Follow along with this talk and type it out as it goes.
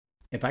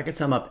If I could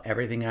sum up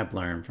everything I've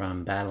learned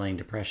from battling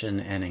depression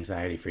and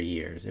anxiety for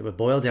years, it would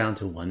boil down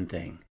to one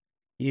thing.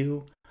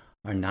 You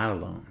are not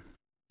alone.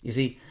 You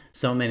see,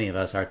 so many of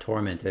us are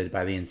tormented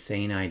by the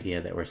insane idea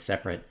that we're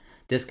separate,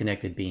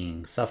 disconnected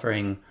beings,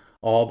 suffering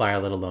all by our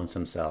little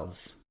lonesome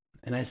selves.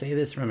 And I say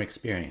this from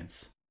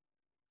experience.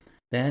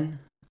 Then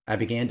I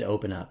began to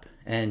open up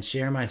and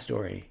share my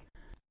story.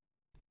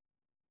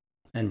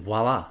 And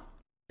voila,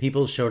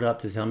 people showed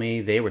up to tell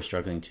me they were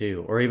struggling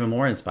too, or even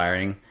more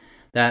inspiring,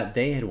 that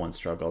they had once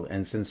struggled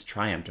and since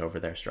triumphed over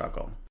their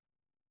struggle.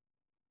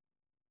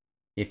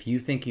 If you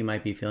think you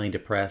might be feeling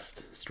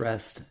depressed,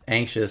 stressed,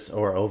 anxious,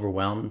 or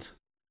overwhelmed,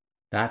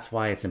 that's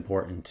why it's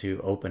important to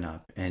open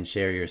up and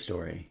share your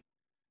story.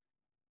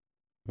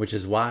 Which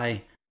is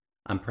why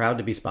I'm proud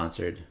to be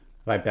sponsored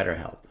by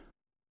BetterHelp.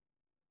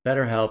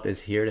 BetterHelp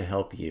is here to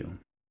help you.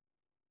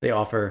 They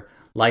offer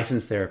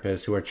licensed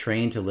therapists who are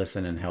trained to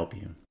listen and help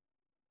you.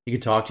 You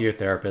can talk to your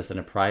therapist in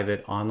a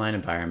private online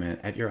environment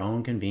at your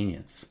own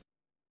convenience.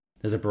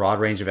 There's a broad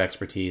range of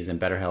expertise in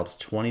BetterHelp's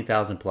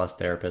 20,000 plus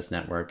therapist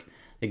network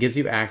that gives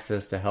you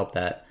access to help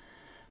that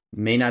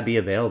may not be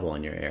available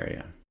in your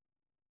area.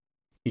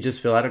 You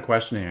just fill out a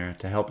questionnaire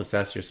to help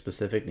assess your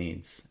specific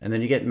needs, and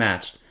then you get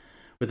matched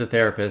with a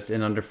therapist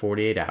in under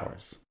 48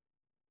 hours.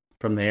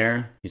 From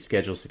there, you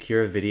schedule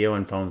secure video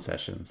and phone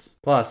sessions.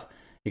 Plus,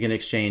 you can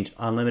exchange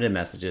unlimited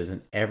messages,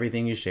 and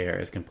everything you share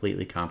is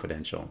completely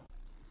confidential.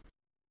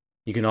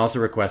 You can also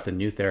request a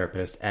new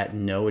therapist at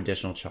no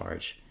additional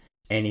charge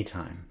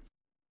anytime.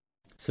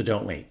 So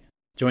don't wait.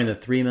 Join the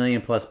 3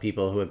 million plus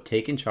people who have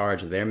taken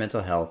charge of their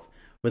mental health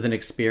with an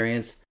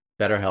experienced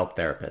BetterHelp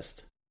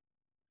therapist.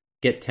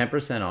 Get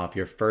 10% off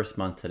your first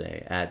month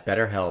today at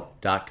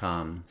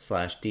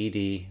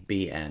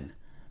betterhelp.com/ddbn.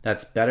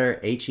 That's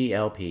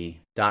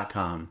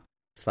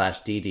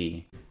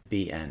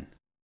betterhelp.com/ddbn.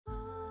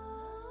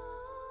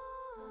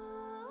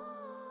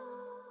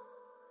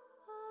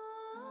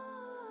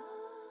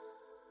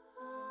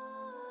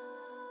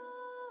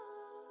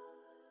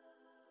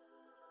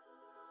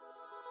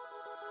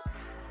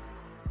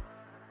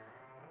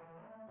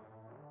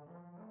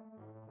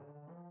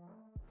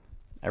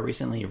 I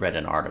recently read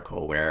an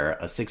article where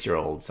a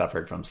 6-year-old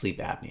suffered from sleep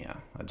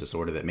apnea, a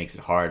disorder that makes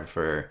it hard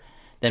for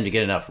them to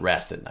get enough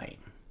rest at night.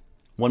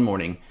 One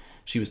morning,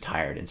 she was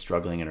tired and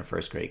struggling in her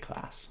first grade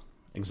class.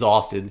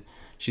 Exhausted,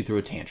 she threw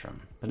a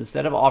tantrum. But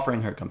instead of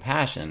offering her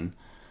compassion,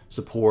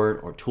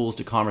 support, or tools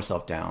to calm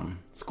herself down,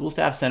 school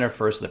staff sent her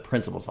first to the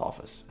principal's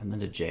office and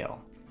then to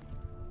jail.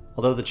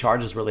 Although the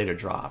charges were later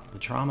dropped, the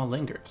trauma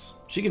lingers.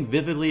 She can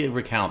vividly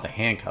recount the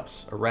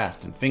handcuffs,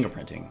 arrest, and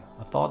fingerprinting,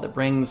 a thought that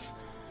brings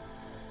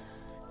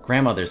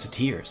grandmothers to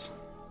tears.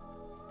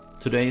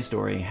 Today's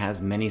story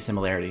has many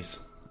similarities.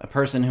 A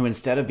person who,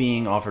 instead of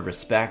being offered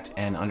respect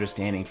and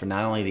understanding for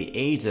not only the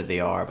age that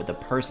they are, but the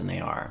person they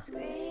are,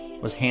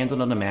 was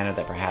handled in a manner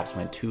that perhaps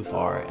went too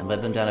far and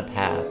led them down a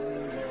path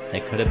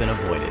that could have been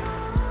avoided.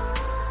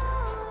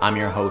 I'm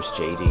your host,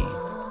 JD.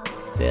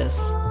 This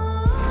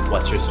is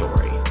What's Your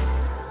Story?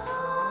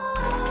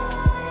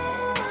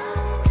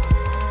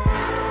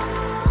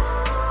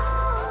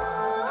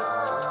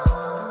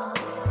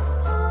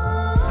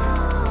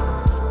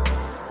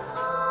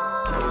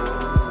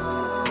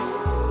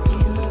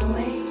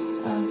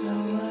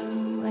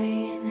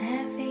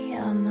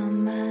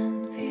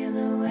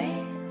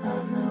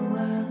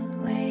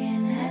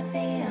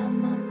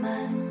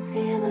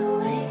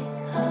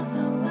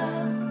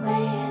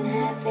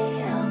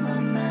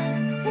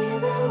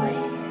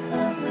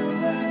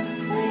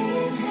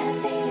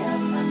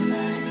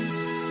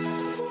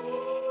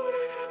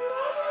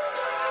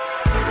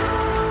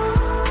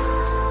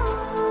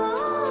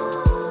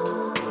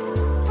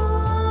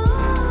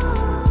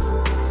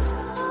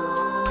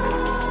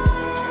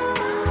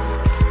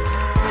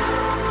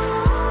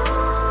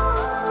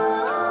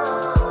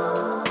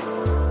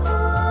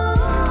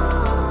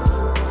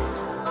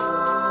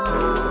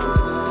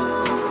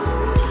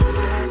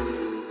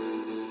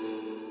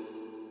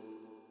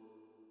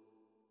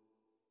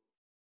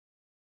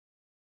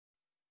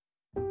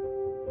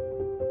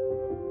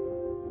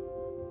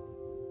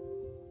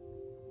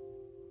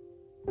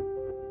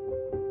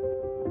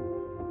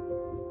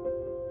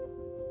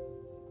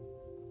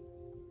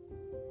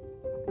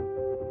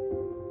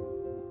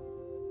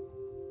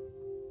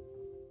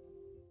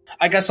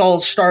 I guess I'll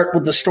start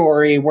with the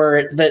story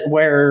where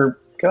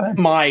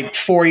my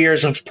 4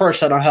 years of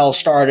personal hell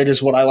started,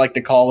 is what I like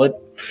to call it.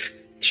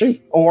 Sure.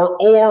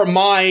 Or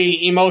my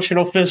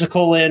emotional,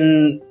 physical,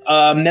 and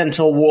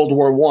mental World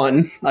War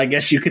I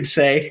guess you could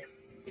say.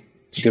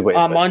 It's a good way.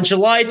 On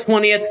July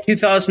 20th,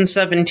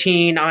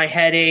 2017, I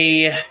had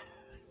a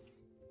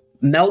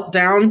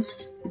meltdown,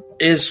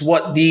 is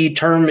what the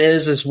term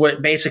is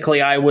what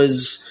basically I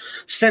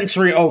was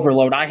sensory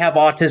overload. I have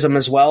autism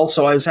as well,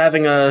 so I was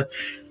having a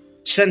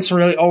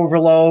sensory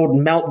overload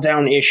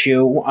meltdown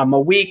issue.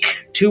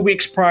 2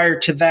 weeks prior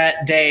to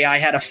that day, I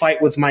had a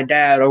fight with my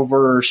dad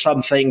over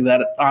something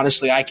that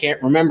honestly I can't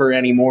remember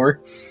anymore.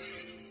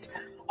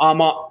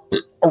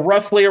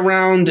 Roughly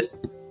around,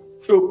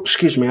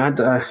 excuse me,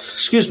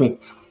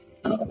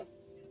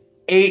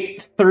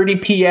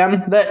 8:30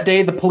 p.m. that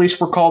day, the police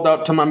were called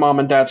out to my mom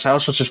and dad's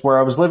house, which is where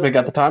I was living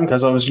at the time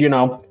because I was,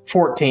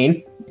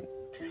 14.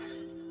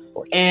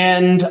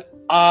 And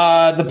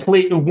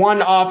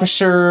one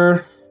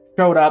officer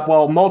showed up.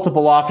 Well,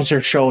 multiple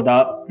officers showed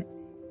up.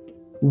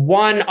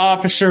 One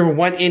officer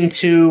went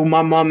into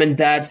my mom and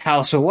dad's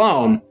house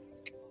alone.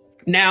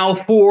 Now,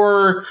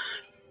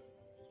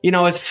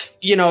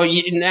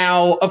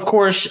 now, of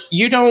course,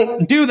 you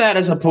don't do that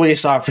as a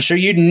police officer.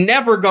 You'd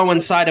never go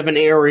inside of an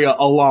area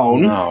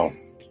alone. No.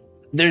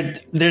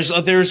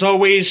 There's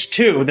always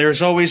two.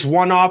 There's always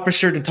one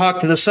officer to talk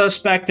to the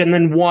suspect, and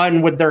then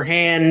one with their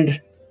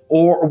hand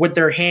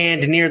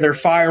near their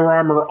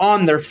firearm or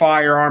on their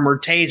firearm or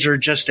taser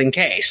just in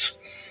case.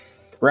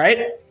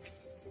 Right?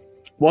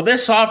 Well,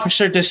 this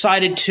officer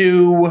decided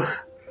to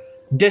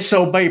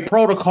disobey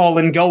protocol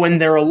and go in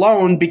there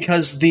alone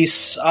because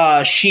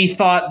she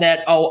thought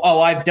that,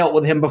 I've dealt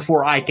with him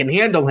before, I can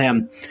handle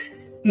him.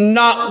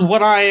 Not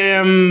when I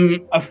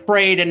am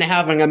afraid and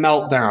having a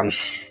meltdown.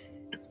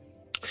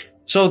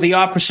 So the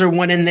officer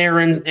went in there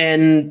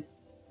and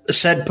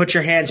said, put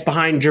your hands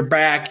behind your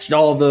back,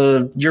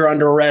 you're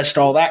under arrest,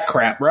 all that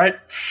crap, right?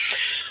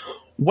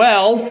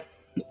 Well,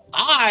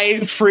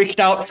 I freaked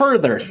out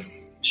further.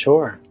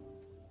 Sure.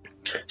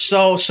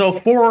 So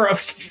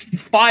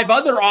 5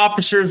 other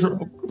officers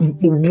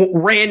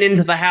ran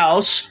into the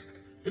house,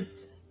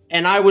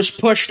 and I was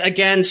pushed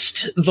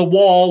against the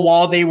wall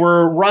while they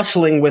were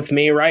wrestling with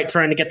me, right,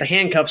 trying to get the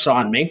handcuffs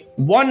on me.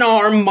 One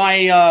arm,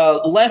 my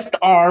left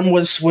arm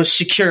was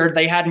secured.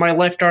 They had my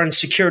left arm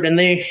secured, and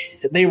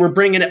they were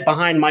bringing it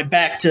behind my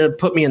back to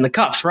put me in the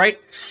cuffs, right?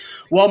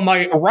 Well,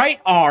 my right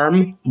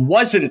arm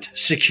wasn't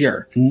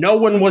secure. No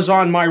one was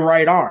on my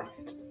right arm,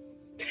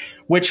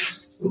 which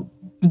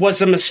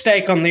was a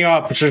mistake on the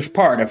officer's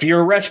part. If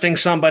you're arresting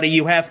somebody,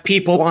 you have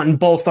people on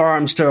both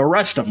arms to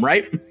arrest them,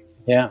 right?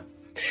 Yeah.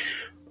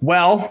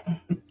 Well,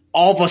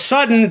 all of a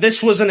sudden,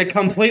 this wasn't a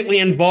completely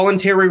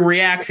involuntary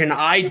reaction.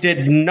 I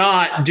did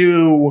not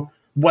do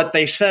what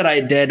they said I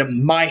did.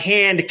 My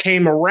hand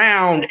came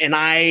around, and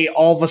I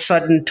all of a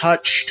sudden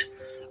touched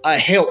a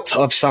hilt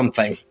of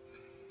something.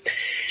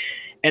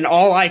 And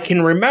all I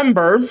can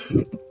remember,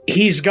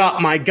 he's got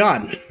my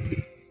gun.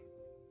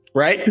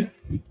 Right?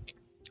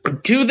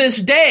 To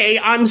this day,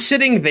 I'm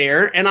sitting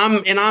there and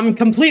I'm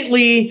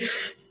completely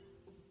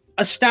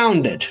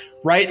astounded,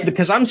 right?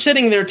 Because I'm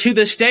sitting there to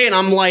this day and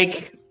I'm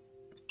like,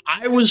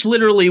 I was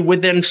literally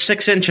within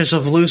 6 inches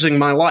of losing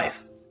my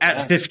life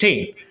at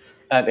 15.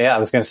 I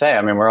was going to say,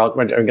 I mean, we're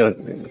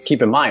going to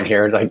keep in mind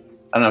here, like,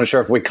 I'm not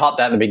sure if we caught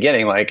that in the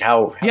beginning, like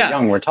how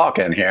young we're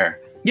talking here.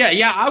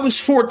 Yeah, I was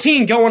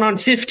 14 going on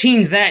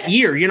 15 that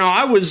year.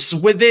 I was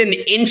within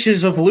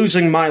inches of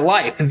losing my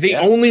life. The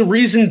only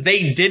reason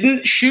they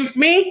didn't shoot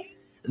me,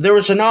 there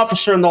was an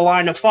officer in the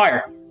line of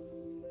fire.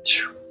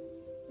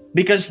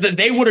 Because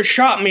they would have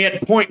shot me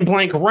at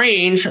point-blank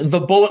range, the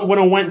bullet would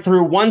have went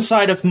through one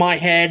side of my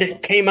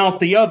head, came out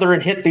the other,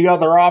 and hit the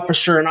other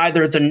officer in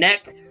either the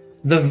neck,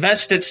 the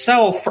vest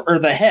itself, or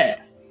the head.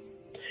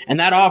 And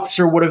that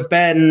officer would have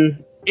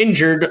been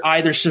injured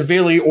either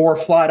severely or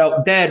flat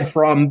out dead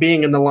from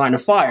being in the line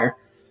of fire.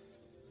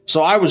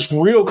 So I was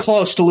real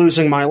close to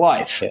losing my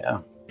life.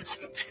 Yeah.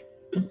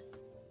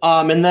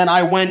 And then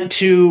I went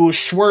to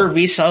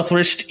Swervey,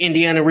 Southwest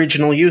Indiana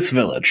Regional Youth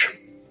Village.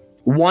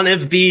 One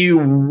of the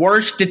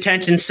worst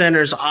detention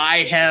centers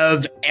I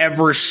have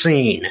ever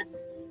seen.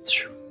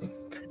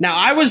 Now,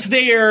 I was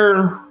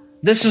there.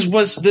 This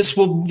was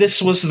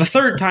the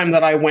third time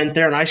that I went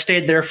there, and I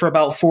stayed there for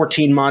about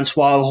 14 months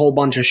while a whole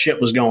bunch of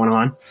shit was going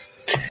on.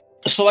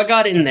 So I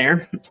got in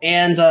there,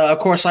 and of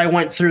course I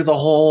went through the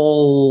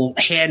whole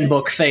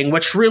handbook thing,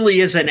 which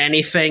really isn't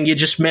anything. You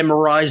just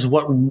memorize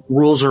what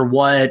rules are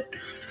what,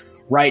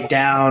 write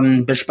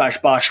down, bish bash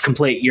bosh,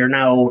 complete. You're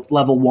now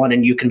level 1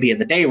 and you can be in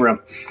the day room.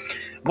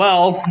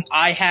 Well,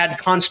 I had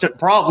constant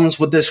problems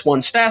with this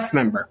one staff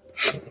member.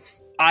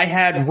 I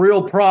had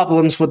real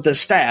problems with the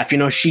staff.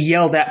 She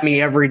yelled at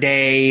me every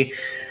day.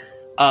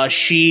 There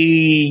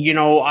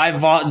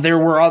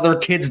were other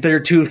kids there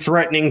too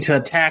threatening to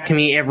attack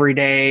me every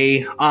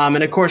day.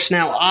 And of course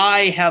now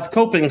I have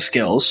coping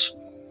skills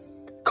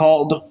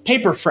called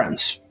Paper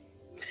Friends.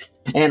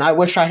 And I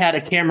wish I had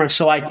a camera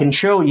so I can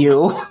show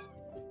you.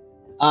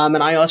 And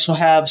I also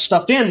have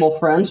stuffed animal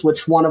friends,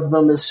 which one of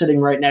them is sitting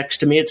right next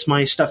to me. It's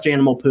my stuffed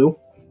animal Pooh.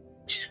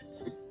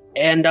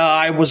 And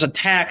I was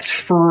attacked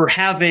for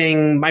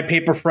having my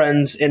paper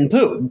friends in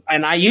Pooh.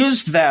 And I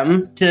used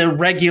them to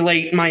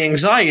regulate my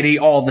anxiety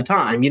all the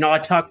time. I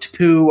talk to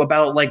Pooh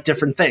about, like,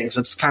 different things.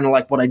 It's kind of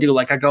like what I do.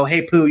 Like, I go,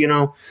 hey, Pooh,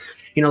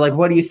 like,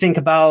 what do you think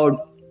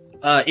about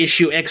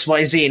issue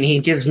XYZ? And he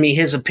gives me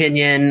his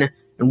opinion,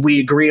 and we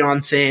agree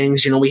on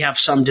things. We have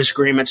some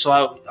disagreements,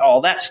 so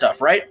all that stuff,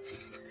 right?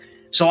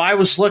 So I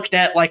was looked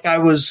at like I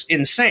was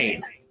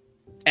insane.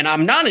 And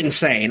I'm not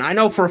insane. I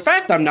know for a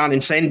fact I'm not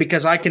insane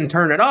because I can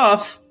turn it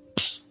off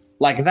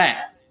like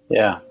that.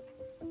 Yeah.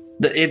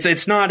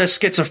 It's not a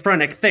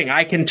schizophrenic thing.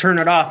 I can turn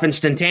it off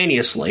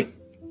instantaneously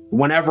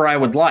whenever I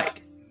would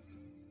like.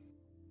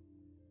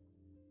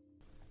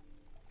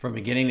 From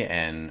beginning to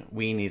end,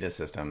 we need a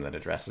system that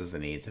addresses the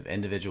needs of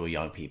individual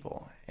young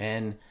people,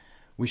 and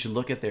we should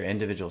look at their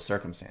individual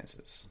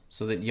circumstances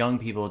so that young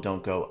people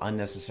don't go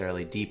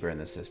unnecessarily deeper in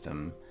the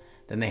system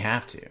than they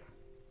have to.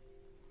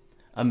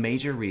 A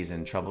major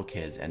reason troubled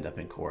kids end up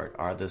in court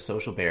are the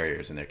social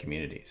barriers in their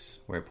communities,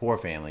 where poor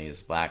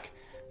families lack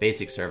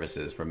basic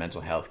services for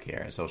mental health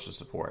care and social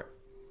support.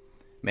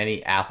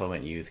 Many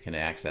affluent youth can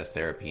access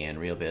therapy and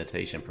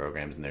rehabilitation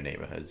programs in their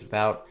neighborhoods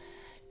without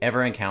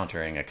ever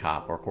encountering a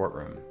cop or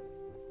courtroom.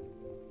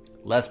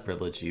 Less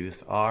privileged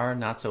youth are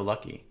not so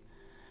lucky.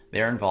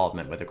 Their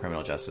involvement with the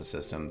criminal justice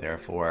system,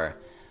 therefore,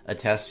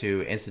 attests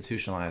to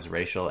institutionalized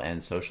racial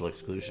and social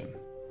exclusion.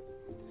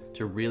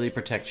 To really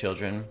protect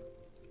children,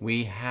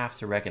 we have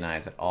to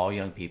recognize that all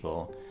young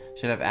people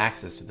should have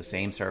access to the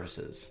same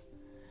services.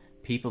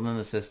 People in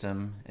the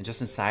system, and just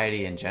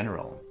society in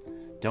general,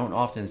 don't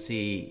often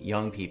see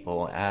young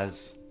people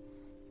as,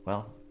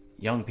 well,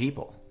 young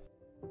people.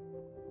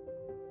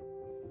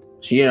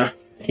 Yeah,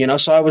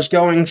 so I was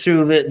going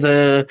through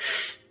the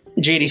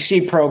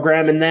JDC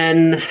program, and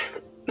then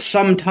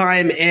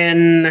sometime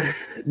in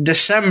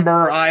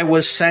December, I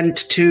was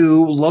sent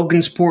to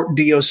Logansport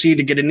DOC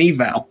to get an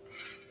eval.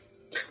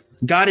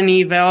 Got an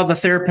eval, the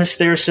therapist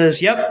there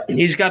says, yep,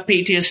 he's got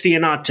PTSD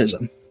and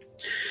autism.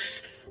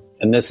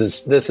 And this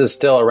is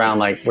still around,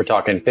 like, we're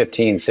talking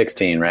 15,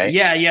 16, right?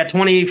 Yeah,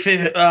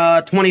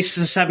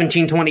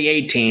 2017,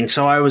 2018.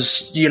 So I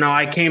was,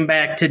 I came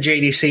back to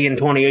JDC in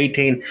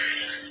 2018.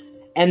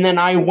 And then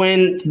I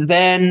went,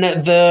 then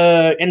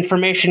the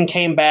information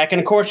came back.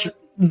 And of course,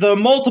 the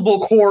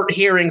multiple court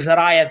hearings that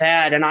I have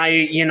had, and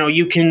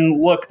you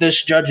can look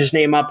this judge's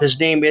name up. His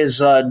name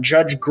is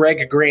Judge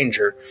Greg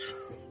Granger.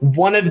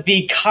 One of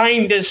the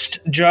kindest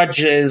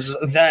judges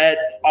that,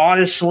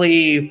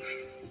 honestly,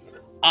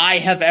 I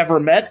have ever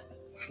met.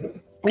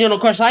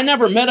 Of course, I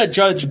never met a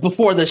judge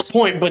before this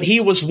point, but he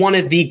was one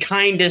of the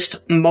kindest,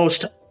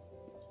 most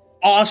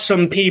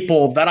awesome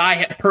people that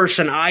I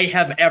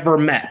have ever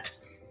met.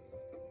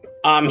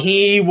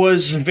 He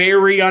was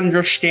very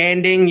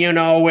understanding,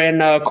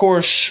 and of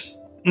course,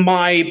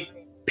 my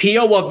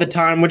PO of the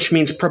time, which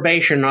means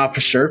probation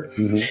officer,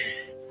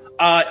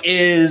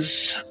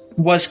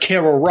 was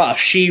Carol Ruff.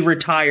 She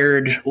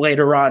retired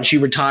later on. She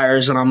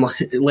retires, and I'm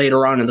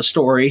later on in the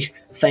story.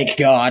 Thank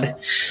God.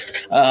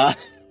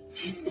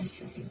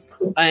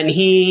 And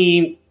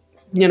he,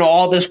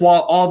 all this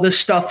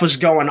stuff was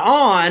going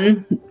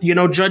on,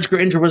 Judge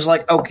Granger was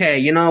like,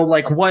 okay,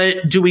 what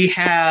do we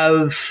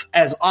have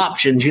as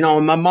options?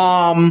 My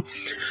mom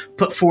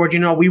put forward,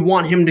 we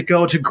want him to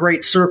go to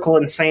Great Circle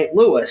in St.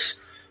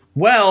 Louis.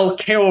 Well,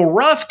 Carol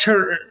Ruff,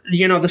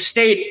 the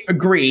state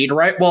agreed,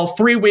 right? Well,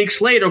 3 weeks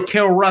later,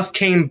 Carol Ruff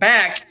came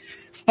back,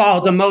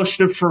 filed a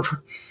motion for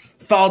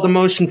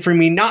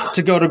me not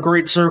to go to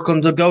Great Circle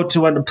and to go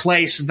to a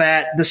place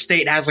that the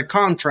state has a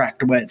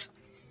contract with.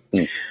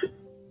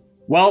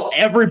 Well,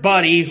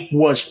 everybody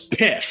was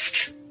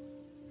pissed.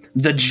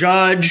 The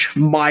judge,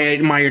 my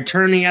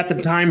attorney at the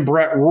time,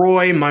 Brett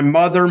Roy, my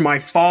mother, my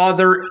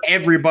father,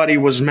 everybody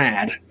was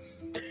mad.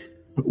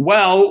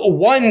 Well,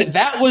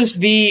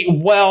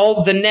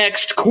 the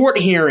next court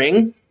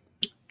hearing,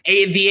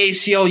 the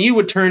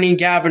ACLU attorney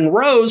Gavin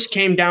Rose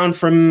came down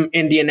from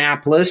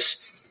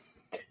Indianapolis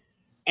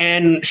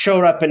and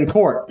showed up in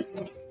court.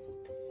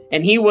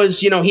 And he was,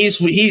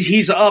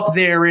 he's up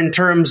there in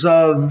terms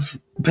of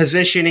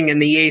positioning in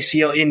the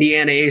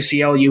Indiana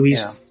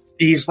ACLU.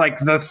 He's like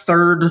the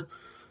third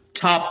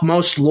top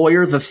most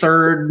lawyer, the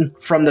third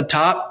from the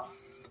top.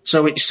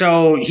 So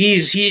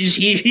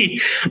he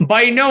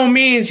by no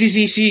means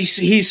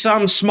he's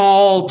some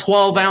small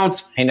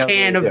 12-ounce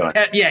can of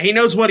he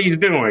knows what he's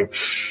doing.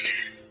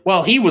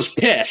 Well, he was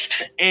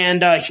pissed,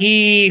 and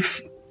he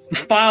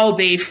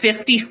filed a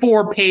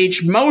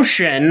 54-page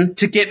motion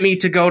to get me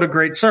to go to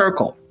Great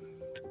Circle.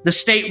 The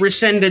state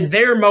rescinded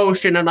their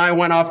motion, and I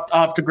went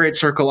off to Great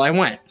Circle. I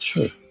went.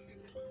 Sure.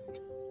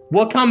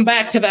 We'll come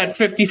back to that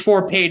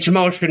 54-page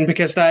motion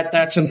because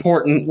that's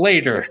important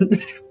later.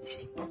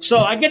 So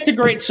I get to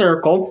Great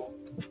Circle,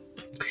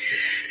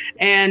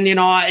 and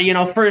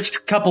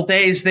first couple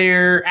days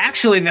there.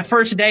 Actually, the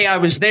first day I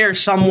was there,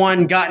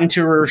 someone got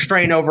into a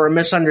restraint over a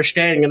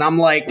misunderstanding, and I'm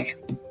like,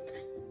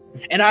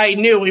 and I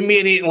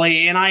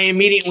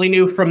immediately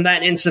knew from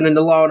that incident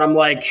alone. I'm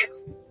like,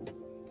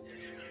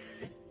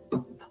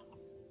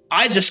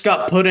 I just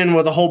got put in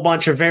with a whole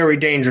bunch of very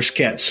dangerous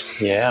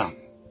kids. Yeah.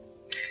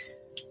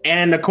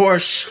 And of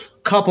course,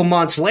 a couple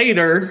months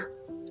later,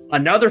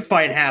 another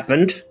fight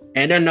happened.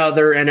 And a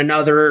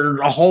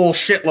whole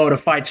shitload of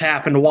fights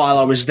happened while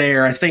I was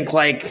there. I think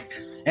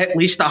at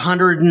least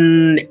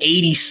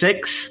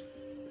 186.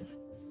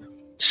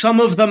 Some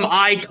of them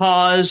I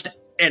caused,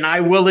 and I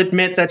will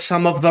admit that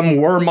some of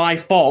them were my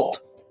fault.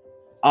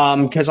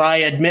 Because I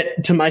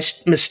admit to my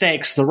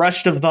mistakes. The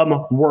rest of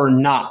them were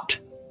not.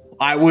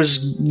 I was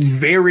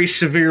very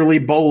severely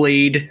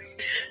bullied.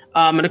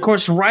 And of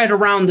course, right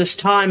around this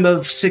time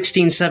of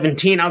 16,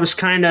 17, I was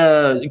kind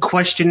of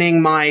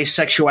questioning my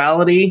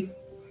sexuality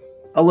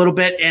a little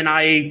bit, and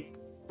I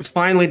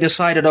finally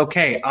decided,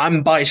 okay,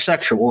 I'm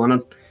bisexual,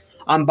 and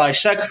I'm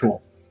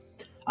bisexual.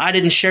 I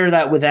didn't share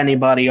that with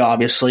anybody,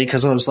 obviously,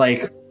 because I was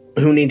like,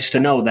 who needs to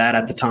know that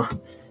at the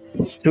time?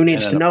 Who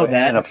needs to know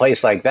that? In a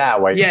place like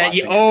that where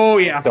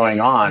what's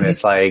going on,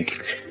 it's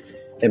like,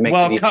 it makes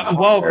it even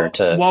harder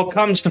to...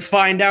 comes to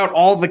find out,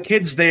 all the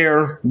kids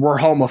there were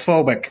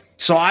homophobic.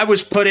 So I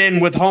was put in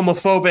with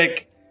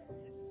homophobic,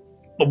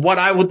 what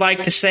I would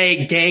like to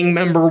say, gang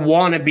member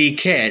wannabe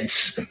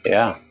kids.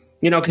 Yeah.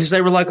 Because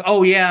they were like,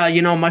 oh, yeah,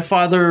 my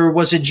father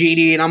was a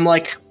GD. And I'm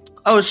like,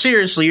 oh,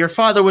 seriously, your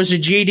father was a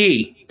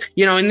GD?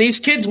 And these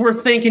kids were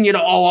thinking,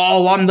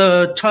 oh, I'm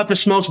the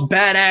toughest, most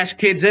badass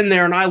kids in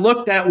there. And I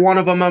looked at one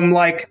of them, I'm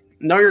like,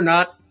 no, you're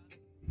not.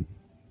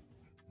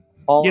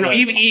 Go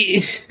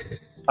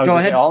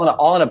ahead.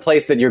 All in a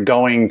place that you're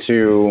going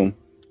to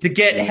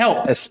get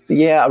help.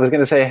 Yeah, I was going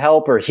to say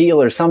help or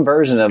heal or some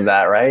version of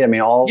that, right? I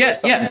mean,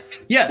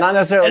 yeah. Not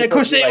necessarily. And of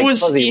course, it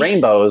was fuzzy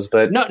rainbows,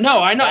 but no,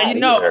 I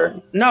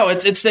know, no,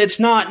 it's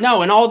not.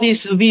 No, and all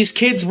these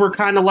kids were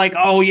kind of like,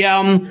 oh yeah,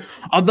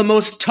 I'm the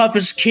most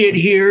toughest kid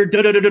here.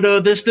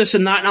 This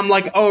and that, and I'm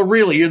like, oh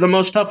really? You're the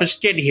most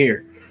toughest kid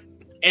here.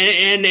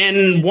 And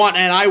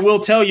I will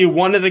tell you,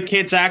 one of the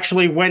kids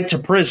actually went to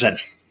prison.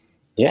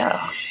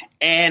 Yeah.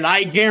 And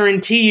I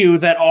guarantee you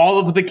that all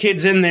of the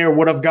kids in there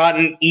would have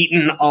gotten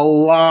eaten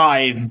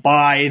alive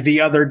by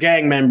the other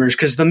gang members.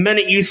 Because the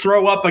minute you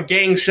throw up a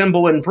gang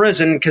symbol in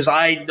prison, because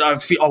a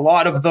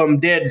lot of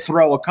them did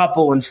throw a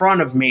couple in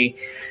front of me.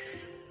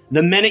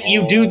 The minute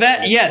you do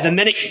that,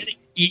 minute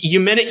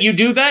you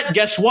do that,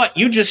 guess what?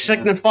 You just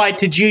signified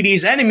to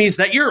GD's enemies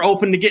that you're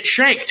open to get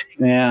shanked.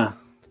 Yeah.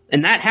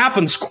 And that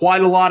happens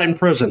quite a lot in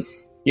prison.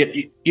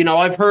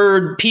 I've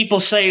heard people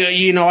say,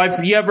 you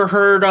ever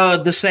heard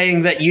the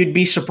saying that you'd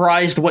be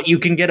surprised what you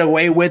can get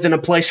away with in a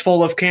place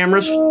full of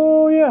cameras?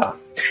 Oh, yeah.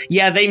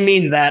 Yeah, they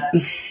mean that.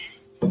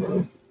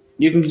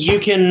 You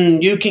can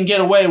get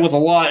away with a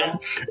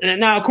lot.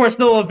 Now, of course,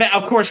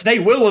 they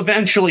will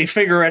eventually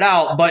figure it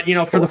out, but,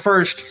 for the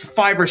first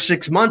 5 or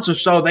 6 months or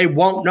so, they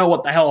won't know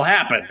what the hell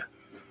happened.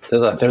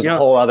 There's a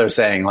whole other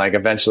saying, like,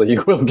 eventually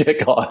you will get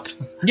caught.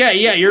 Yeah,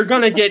 you're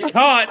going to get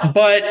caught,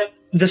 but...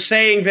 The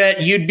saying that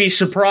you'd be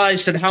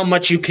surprised at how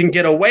much you can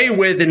get away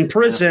with in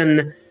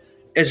prison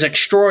is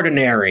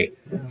extraordinary.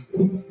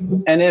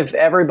 And if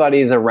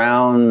everybody's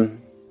around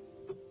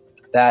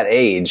that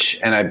age,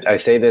 and I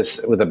say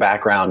this with a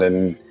background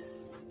in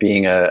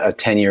being a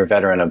 10-year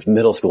veteran of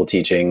middle school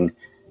teaching,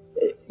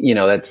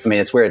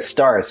 it's where it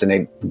starts, and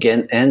it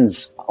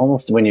ends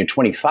almost when you're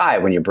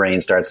 25, when your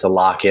brain starts to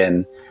lock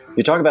in.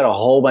 You talk about a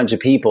whole bunch of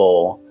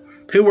people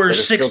who were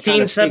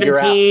 16,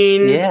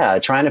 17. Yeah,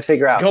 trying to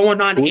figure out going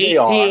on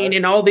 18,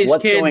 and all these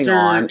what's kids going are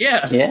on.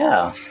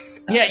 Yeah,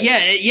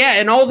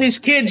 and all these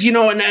kids, and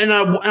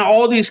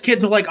all these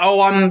kids are like, oh,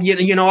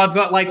 I've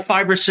got like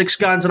 5 or 6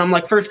 guns, and I'm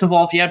like, first of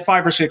all, if you had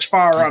 5 or 6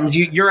 firearms,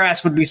 your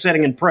ass would be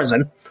sitting in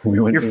prison.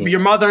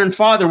 Your mother and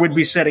father would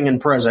be sitting in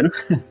prison.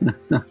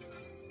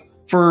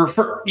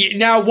 For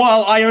now,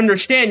 while I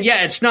understand,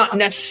 it's not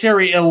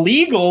necessarily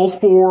illegal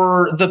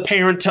for the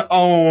parent to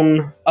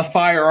own a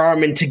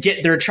firearm and to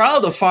get their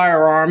child a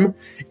firearm.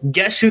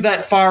 Guess who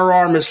that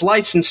firearm is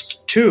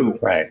licensed to?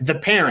 Right, the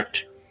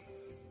parent.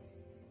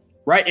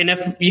 Right, and if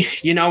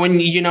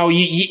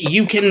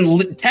you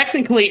can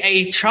technically,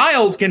 a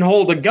child can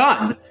hold a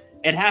gun.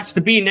 It has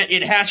to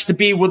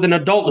be with an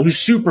adult who's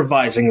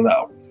supervising,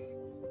 though,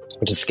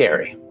 which is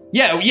scary.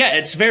 Yeah,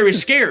 it's very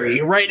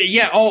scary, right?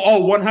 Yeah,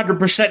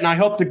 100%. And I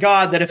hope to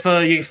God that if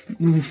a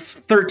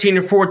 13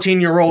 or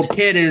 14-year-old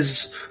kid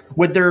is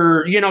with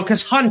their,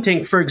 because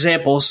hunting, for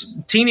example,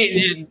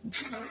 15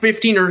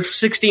 or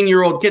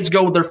 16-year-old kids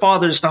go with their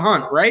fathers to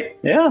hunt, right?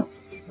 Yeah.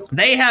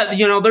 They have,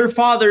 their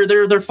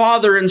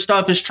father and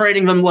stuff is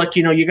training them like,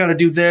 you got to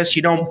do this.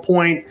 You don't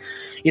point,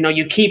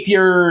 you keep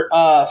your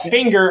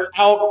finger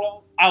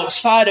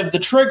outside of the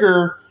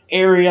trigger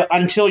area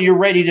until you're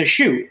ready to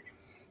shoot.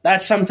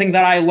 That's something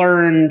that I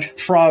learned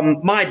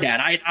from my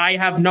dad. I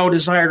have no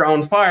desire to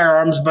own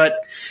firearms, but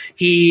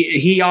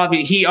he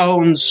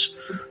owns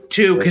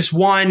 2 because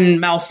one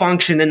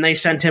malfunctioned and they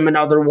sent him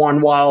another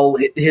one while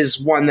his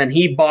one that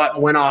he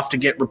bought went off to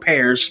get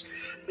repairs.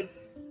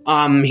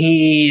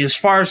 As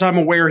far as I'm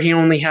aware, he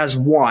only has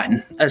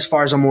 1, as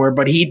far as I'm aware,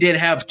 but he did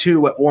have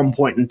 2 at one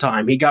point in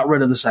time. He got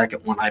rid of the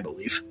second one, I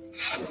believe.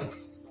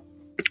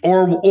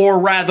 Or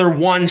rather,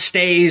 one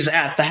stays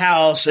at the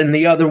house and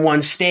the other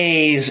one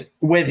stays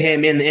with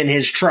him in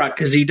his truck,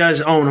 because he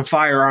does own a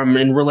firearm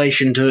in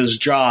relation to his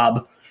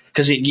job,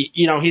 because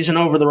he's an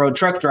over the road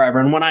truck driver.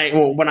 And when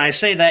I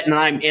say that,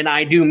 and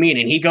I do mean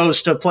it, he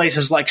goes to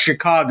places like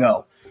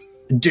Chicago,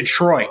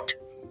 Detroit,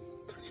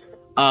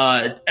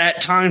 at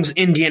times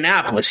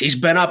Indianapolis. He's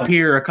been up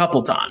here a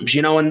couple times.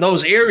 In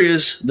those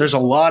areas, there's a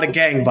lot of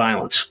gang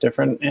violence.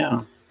 Different,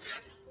 yeah.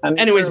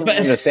 Anyways, but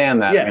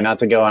understand that. Yeah. I mean, not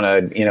to go on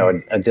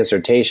a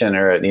dissertation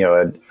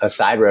or a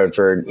side road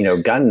for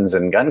guns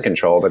and gun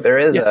control, but there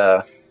is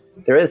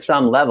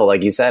some level,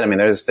 like you said. I mean,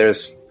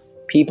 there's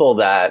people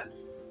that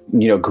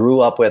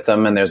grew up with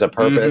them, and there's a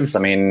purpose. Mm-hmm. I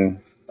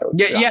mean,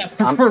 Yeah.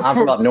 I'm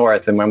from up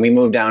north, and when we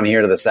moved down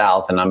here to the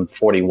south, and I'm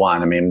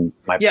 41. I mean,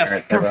 my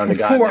parents never owned a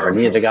gun, never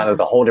needed a gun. It was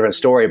a whole different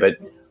story. But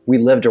we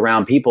lived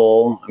around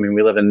people. I mean,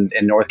 we live in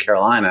North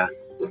Carolina,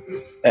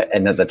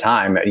 and at the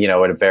time, at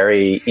a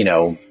very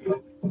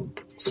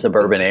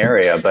suburban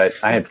area. But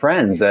I had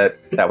friends that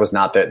was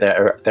not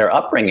their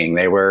upbringing.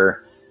 They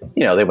were.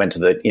 They went to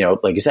the,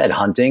 like you said,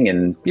 hunting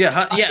and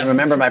I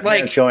remember my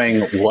parents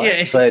going, what?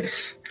 Yeah. But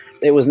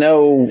there was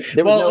no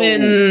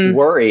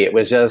worry. It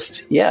was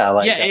just, in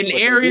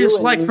areas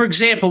for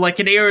example,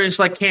 in areas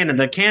like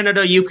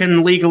Canada, you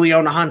can legally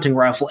own a hunting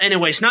rifle.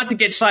 Anyways, not to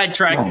get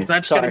sidetracked. Right.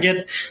 That's going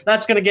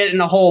to get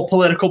in a whole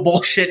political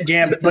bullshit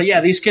gambit. But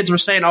these kids were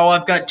saying, oh,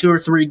 I've got 2 or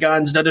 3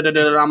 guns. Da, da, da,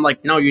 da. I'm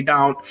like, no, you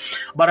don't.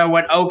 But I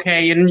went,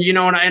 okay. And,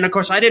 and of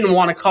course I didn't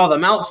want to call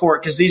them out for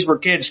it because these were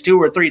kids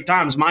 2 or 3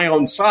 times my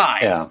own size.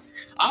 Yeah.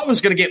 I was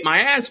going to get my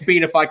ass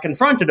beat if I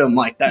confronted them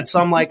like that.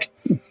 So I'm like,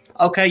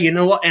 okay, you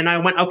know what? And I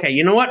went, okay,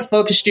 you know what?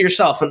 Focus to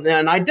yourself.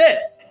 And I did.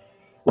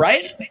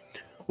 Right?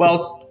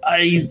 Well,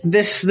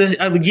 this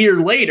a year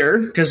later,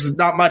 because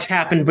not much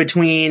happened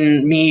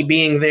between me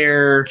being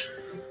there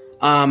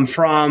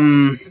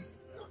from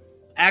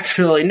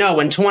actually, no,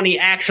 in 20,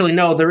 actually,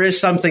 no, there is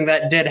something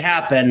that did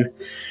happen.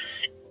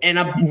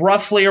 And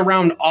roughly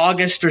around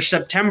August or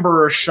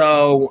September or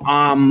so,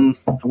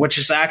 which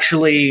is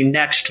actually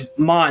next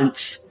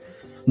month,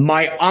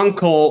 my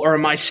uncle or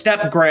my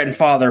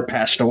step-grandfather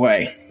passed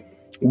away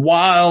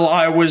while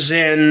I was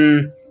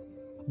in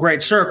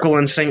Great Circle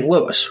in St.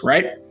 Louis,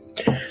 right?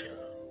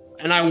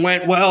 And I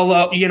went,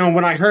 well,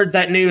 when I heard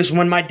that news,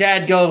 when my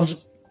dad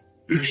goes,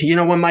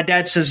 when my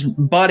dad says,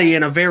 buddy,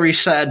 in a very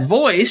sad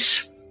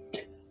voice,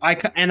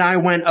 I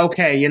went,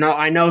 okay,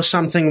 I know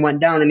something went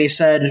down, and he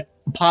said,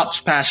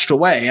 Pops passed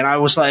away. And I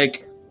was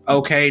like,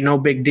 okay, no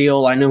big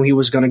deal. I knew he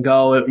was going to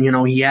go.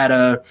 He had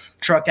a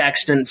truck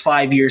accident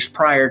 5 years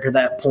prior to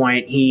that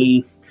point.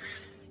 He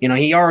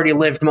already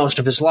lived most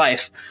of his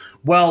life.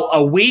 Well,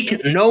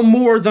 no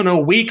more than a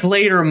week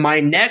later,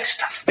 my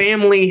next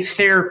family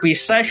therapy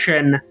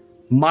session,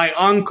 my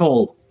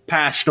uncle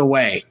passed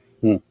away.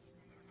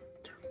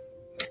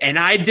 And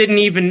I didn't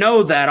even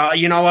know that.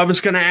 I was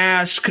going to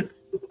ask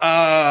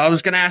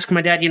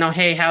my dad,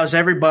 hey, how's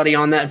everybody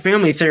on that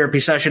family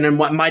therapy session? And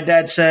what my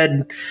dad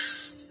said,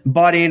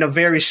 buddy, in a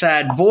very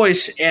sad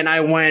voice. And I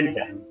went,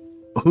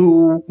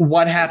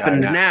 what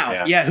happened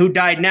now? Yeah, who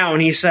died now?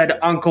 And he said,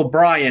 Uncle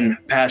Brian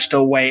passed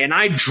away. And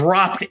I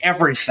dropped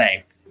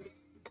everything,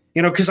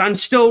 because I'm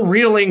still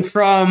reeling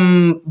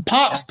from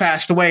Pops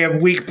passed away a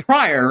week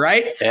prior,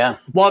 right? Yeah.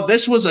 Well,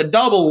 this was a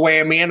double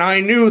whammy, and I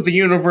knew the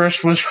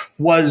universe was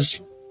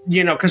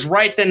because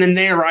right then and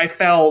there I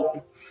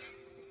felt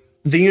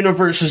the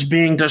universe is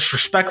being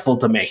disrespectful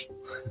to me.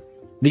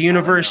 The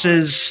universe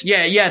is,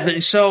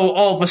 so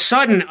all of a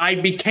sudden, I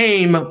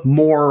became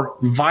more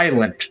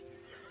violent.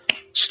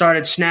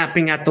 Started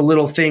snapping at the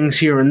little things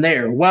here and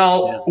there.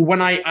 Well, when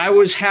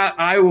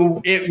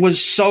it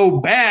was so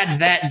bad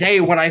that day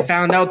when I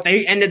found out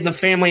they ended the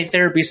family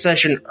therapy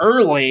session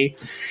early,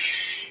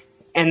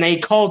 and they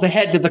called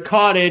ahead to the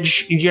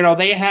cottage.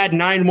 They had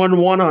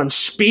 911 on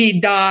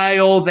speed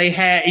dial. They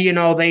had,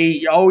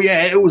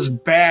 it was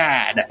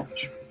bad.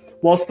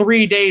 Well,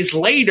 3 days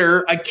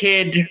later, a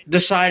kid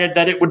decided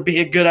that it would be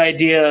a good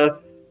idea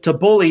to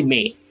bully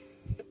me.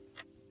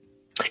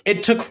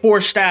 It took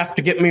 4 staff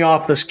to get me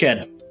off this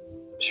kid.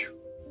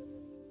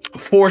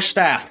 4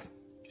 staff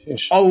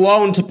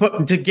alone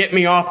to get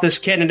me off this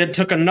kid, and it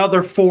took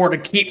another 4 to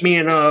keep me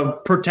in a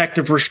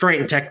protective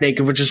restraint technique,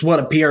 which is what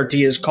a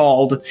PRT is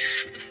called.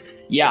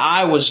 Yeah,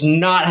 I was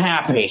not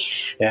happy.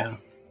 Yeah.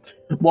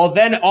 Well,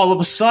 then all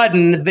of a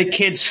sudden, the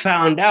kids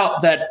found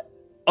out that,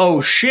 oh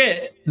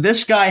shit,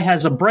 this guy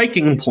has a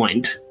breaking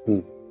point.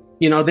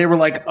 They were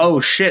like, oh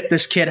shit,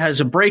 this kid has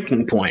a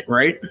breaking point,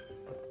 right?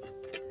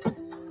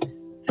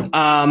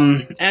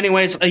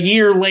 Anyways, a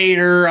year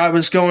later, I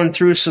was going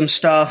through some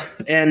stuff,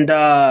 and,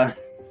 and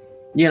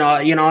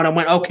I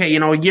went, okay,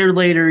 a year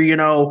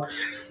later,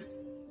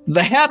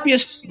 the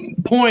happiest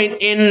point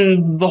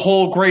in the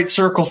whole Great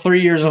Circle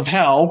 3 years of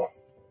hell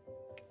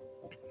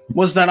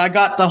was that I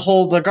got to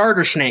hold a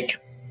garter snake.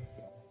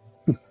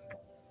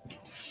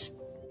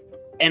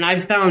 And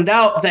I found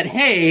out that,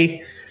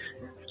 hey,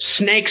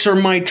 snakes are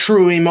my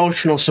true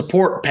emotional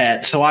support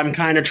pet, so I'm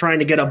kind of trying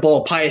to get a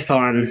bull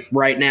python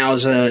right now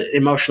as an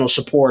emotional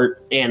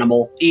support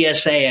animal.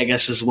 ESA, I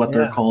guess, is what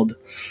they're called.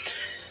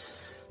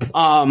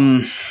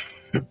 I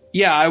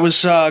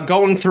was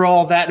going through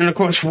all that, and of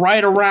course,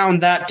 right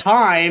around that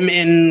time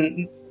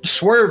in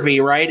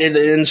Swervey, right?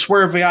 In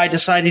Swervey, I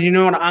decided, you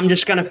know what, I'm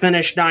just going to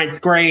finish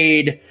 9th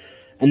grade,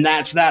 and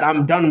that's that.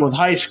 I'm done with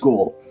high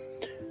school.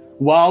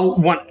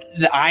 Well,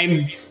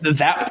 I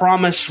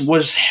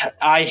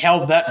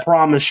held that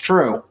promise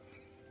true.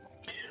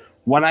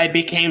 When I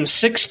became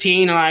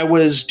 16 and I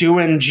was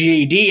doing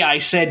GED, I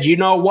said, you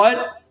know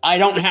what? I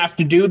don't have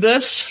to do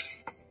this.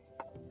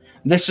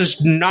 This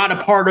is not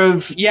a part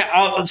of,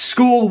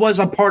 school was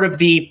a part of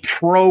the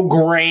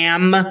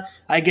program,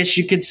 I guess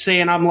you could say.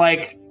 And I'm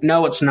like,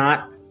 no, it's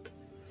not.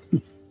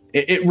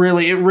 It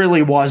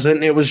really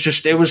wasn't. That was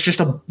just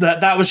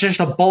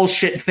a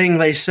bullshit thing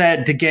they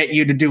said to get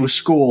you to do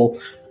school.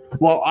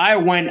 Well,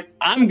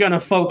 I'm going to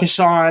focus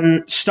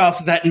on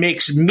stuff that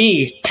makes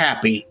me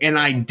happy, and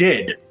I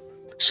did.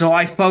 So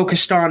I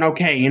focused on,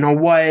 okay, you know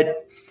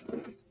what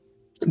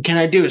can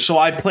I do? So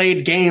I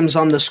played games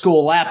on the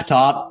school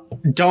laptop.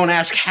 Don't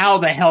ask how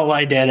the hell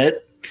I did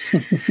it,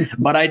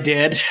 but I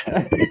did.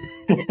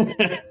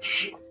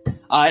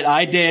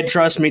 I did,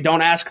 trust me.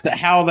 Don't ask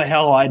how the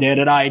hell I did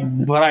it.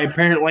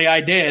 Apparently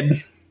I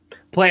did.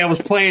 I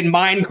was playing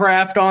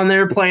Minecraft on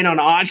there, playing on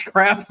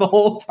Oddcraft the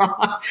whole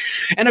time.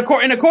 And of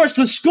course,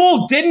 the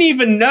school didn't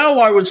even know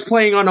I was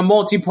playing on a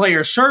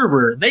multiplayer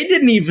server. They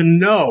didn't even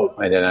know.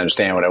 I didn't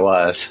understand what it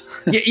was.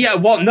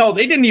 Well, no,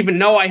 they didn't even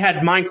know I had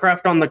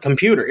Minecraft on the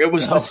computer. It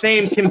was the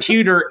same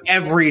computer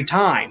every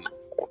time.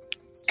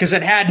 Because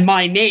it had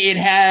it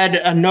had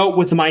a note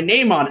with my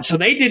name on it, so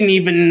they didn't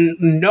even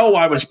know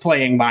I was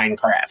playing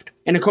Minecraft.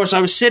 And of course,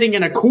 I was sitting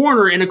in a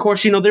corner, and of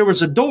course, there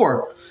was a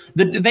door.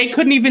 They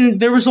couldn't even,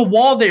 there was a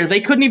wall there.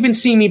 They couldn't even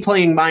see me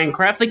playing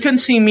Minecraft. They couldn't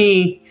see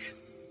me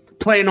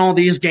playing all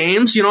these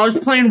games. I was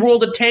playing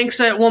World of Tanks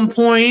at one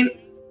point.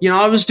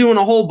 I was doing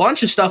a whole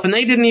bunch of stuff, and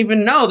they didn't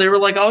even know. They were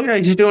like, oh, yeah,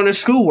 he's doing his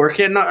schoolwork.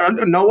 And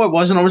no, I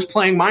wasn't. I was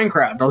playing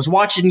Minecraft. I was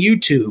watching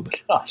YouTube.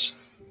 Gosh.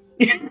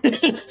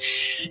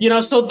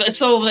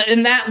 So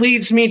and that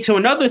leads me to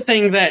another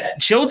thing, that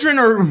children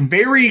are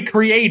very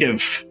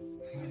creative.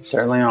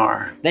 Certainly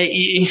are.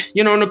 They,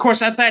 and of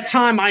course at that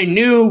time I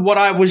knew what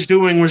I was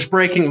doing was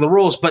breaking the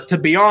rules, but to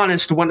be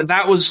honest, when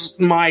that was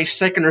my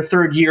second or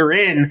third year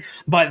in,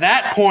 by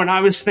that point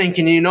I was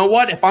thinking, you know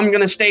what, if I'm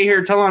going to stay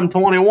here till I'm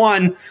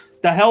 21,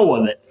 the hell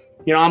with it.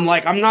 I'm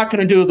like, I'm not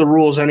going to do the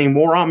rules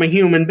anymore. I'm a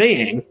human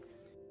being.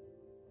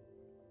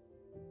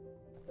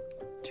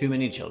 Too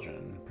many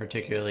children,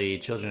 particularly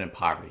children in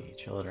poverty,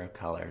 children of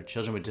color,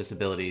 children with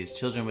disabilities,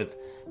 children with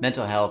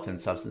mental health and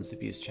substance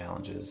abuse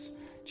challenges,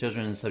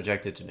 children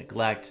subjected to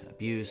neglect,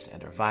 abuse,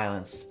 and/or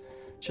violence,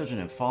 children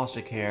in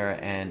foster care,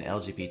 and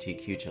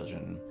LGBTQ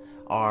children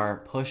are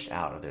pushed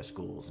out of their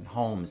schools and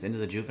homes into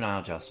the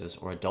juvenile justice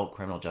or adult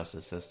criminal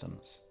justice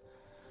systems.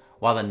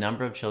 While the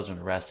number of children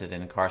arrested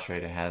and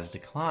incarcerated has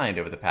declined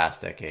over the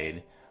past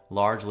decade,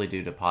 largely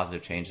due to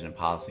positive changes in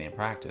policy and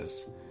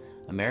practice,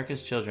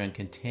 America's children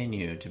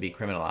continue to be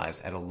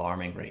criminalized at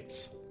alarming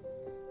rates.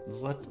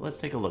 Let's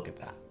take a look at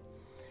that.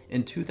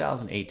 In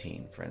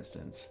 2018, for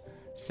instance,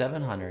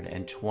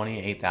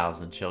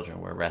 728,000 children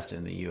were arrested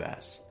in the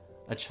U.S.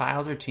 A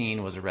child or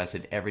teen was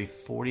arrested every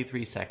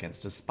 43 seconds,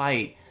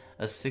 despite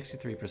a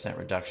 63%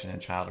 reduction in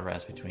child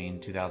arrests between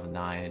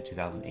 2009 and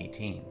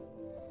 2018.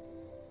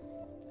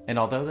 And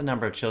although the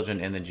number of children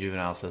in the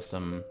juvenile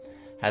system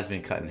has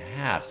been cut in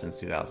half since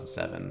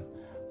 2007,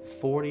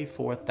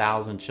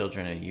 44,000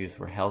 children and youth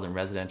were held in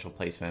residential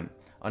placement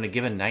on a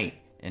given night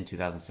in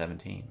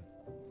 2017,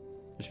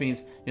 which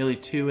means nearly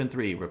 2 in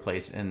 3 were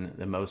placed in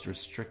the most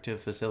restrictive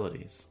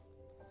facilities.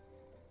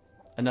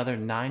 Another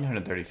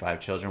 935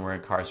 children were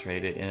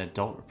incarcerated in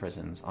adult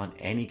prisons on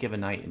any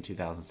given night in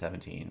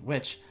 2017,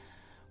 which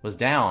was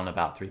down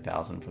about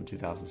 3,000 from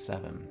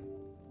 2007.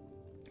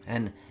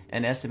 And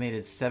an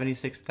estimated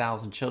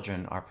 76,000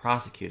 children are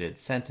prosecuted,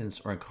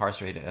 sentenced, or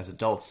incarcerated as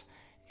adults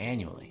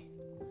annually.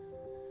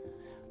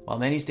 While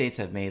many states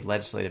have made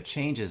legislative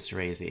changes to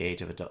raise the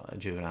age of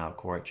juvenile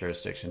court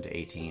jurisdiction to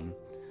 18,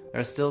 there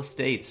are still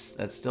states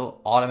that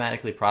still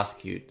automatically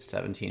prosecute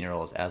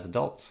 17-year-olds as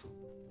adults,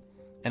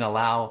 and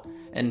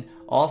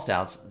all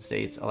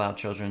states allow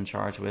children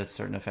charged with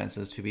certain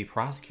offenses to be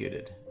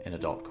prosecuted in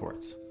adult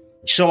courts.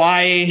 So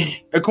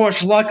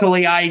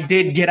luckily I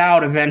did get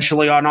out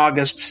eventually on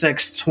August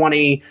 6th,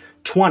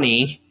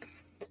 2020,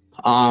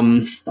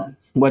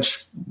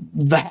 which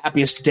the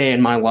happiest day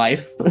in my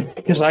life,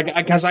 because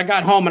I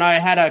got home and I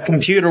had a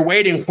computer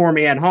waiting for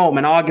me at home,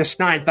 and August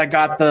 9th I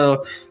got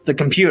the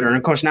computer, and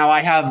of course now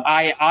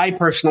I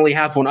personally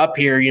have one up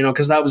here,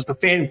 because that was the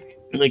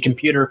family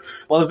computer.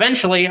 Well,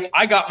 eventually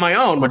I got my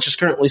own, which is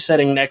currently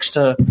sitting next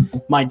to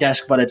my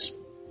desk, but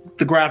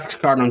the graphics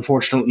card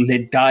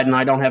unfortunately died, and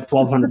I don't have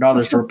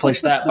 $1,200 to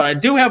replace that, but I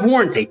do have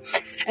warranty.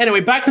 Anyway,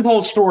 back to the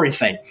whole story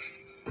thing.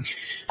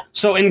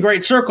 So in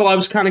Great Circle, I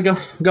was kind of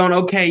going,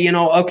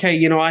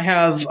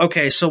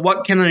 so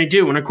what can I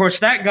do? And of course,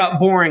 that got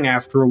boring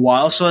after a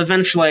while. So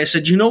eventually, I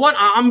said, you know what?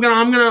 I'm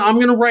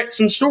gonna write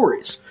some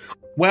stories.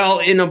 Well,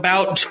 in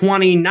about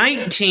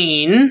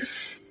 2019,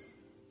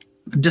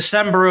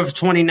 December of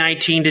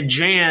 2019 to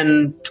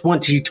Jan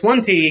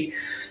 2020,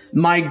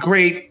 my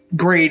great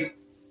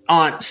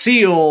aunt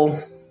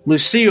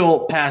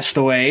Lucille passed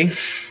away.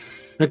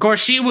 Of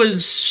course, she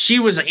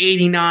was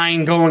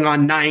 89 going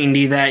on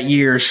 90 that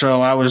year,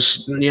 so I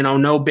was,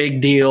 no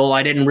big deal.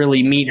 I didn't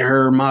really meet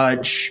her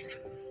much.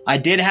 I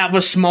did have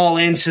a small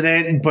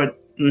incident, but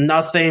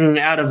nothing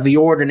out of the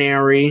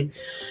ordinary.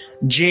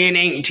 Jan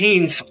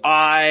 18th,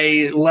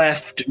 I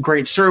left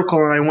Great Circle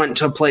and I went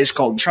to a place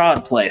called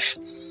Child Place.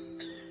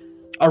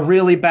 A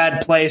really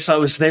bad place. I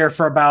was there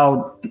for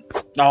about,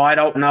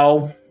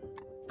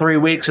 3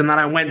 weeks, and then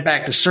I went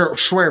back to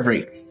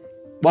Swervery.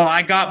 Well,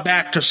 I got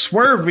back to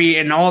Swervy,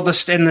 and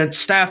and the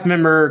staff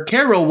member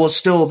Carol was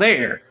still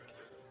there,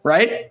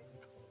 right?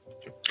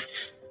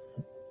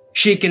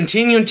 She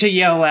continued to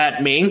yell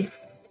at me.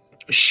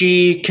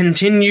 She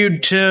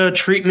continued to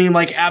treat me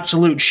like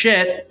absolute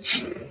shit.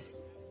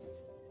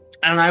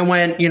 And I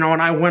went,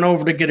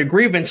 over to get a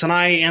grievance, and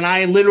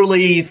I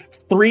literally,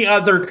 3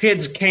 other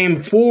kids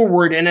came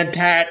forward and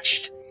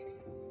attached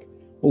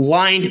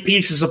lined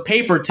pieces of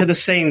paper to the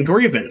same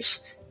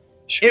grievance.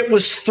 It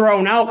was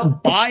thrown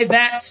out by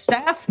that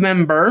staff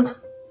member,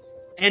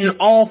 and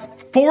all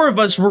 4 of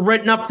us were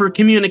written up for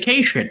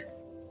communication.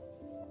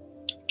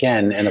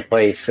 Again, in a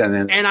place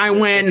and I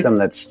went, system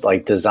that's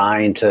like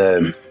designed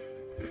to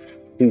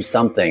do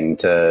something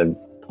to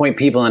point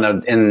people in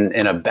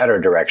a better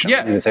direction. Yeah. I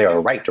don't even say a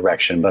right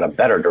direction, but a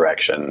better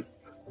direction.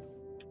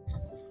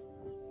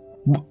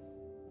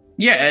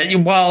 Yeah,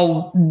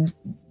 well,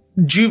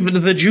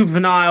 the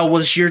juvenile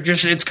was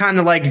it's kind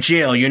of like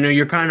jail,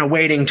 you're kind of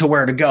waiting to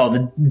where to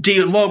go.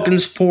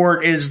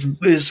 Logansport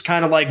is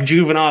kind of like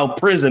juvenile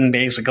prison,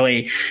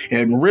 basically,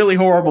 and really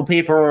horrible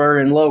people are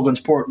in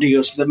Logansport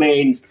DOC, the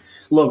main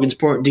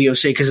Logansport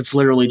DOC, because it's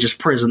literally just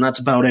prison. That's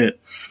about it.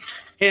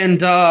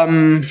 And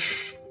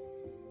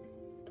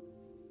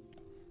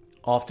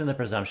often the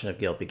presumption of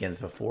guilt begins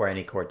before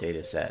any court date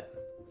is set,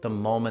 the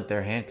moment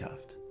they're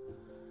handcuffed.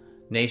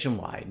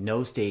 Nationwide,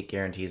 no state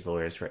guarantees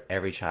lawyers for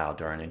every child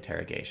during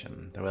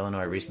interrogation, though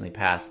Illinois recently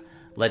passed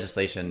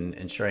legislation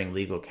ensuring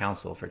legal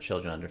counsel for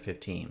children under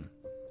 15.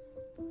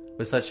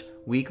 With such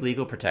weak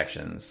legal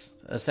protections,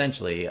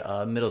 essentially,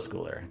 a middle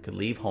schooler could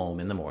leave home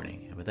in the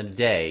morning and within a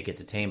day get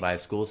detained by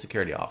school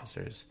security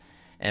officers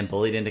and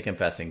bullied into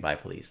confessing by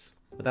police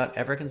without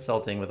ever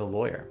consulting with a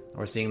lawyer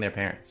or seeing their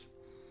parents.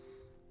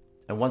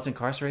 And once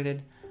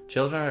incarcerated,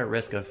 children are at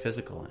risk of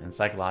physical and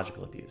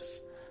psychological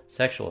abuse,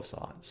 sexual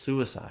assault,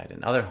 suicide,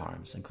 and other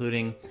harms,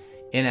 including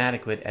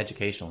inadequate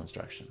educational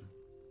instruction.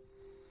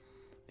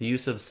 The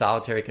use of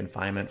solitary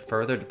confinement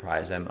further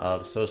deprives them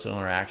of social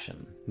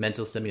interaction,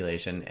 mental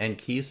stimulation, and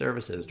key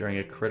services during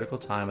a critical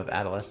time of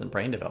adolescent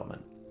brain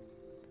development.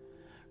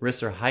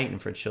 Risks are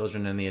heightened for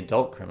children in the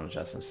adult criminal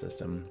justice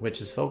system,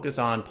 which is focused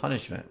on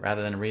punishment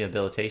rather than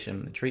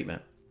rehabilitation and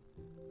treatment.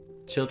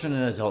 Children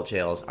in adult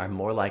jails are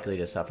more likely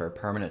to suffer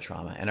permanent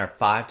trauma and are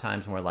 5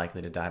 times more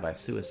likely to die by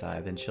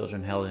suicide than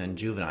children held in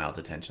juvenile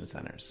detention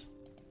centers.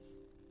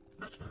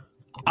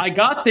 I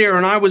got there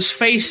and I was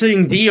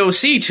facing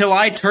DOC till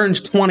I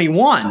turned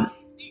 21.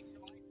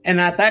 And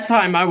at that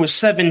time I was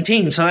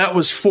 17, so that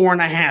was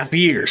 4.5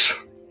 years.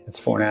 It's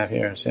 4.5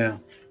 years, yeah.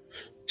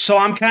 So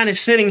I'm kind of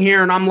sitting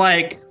here and I'm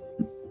like,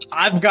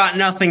 I've got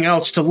nothing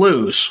else to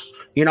lose.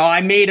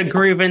 I made a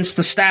grievance,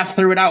 the staff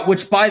threw it out,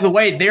 which, by the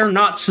way, they're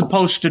not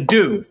supposed to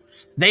do.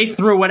 They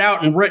threw it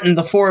out and written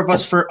the 4 of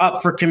us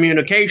up for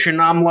communication.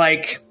 I'm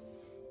like,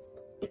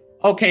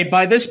 okay,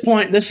 by this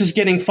point, this is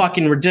getting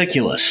fucking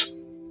ridiculous.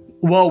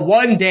 Well,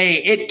 one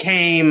day it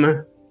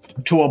came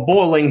to a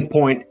boiling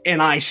point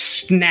and I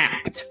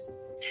snapped.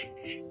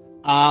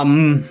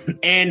 And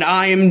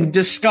I am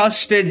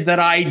disgusted that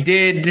I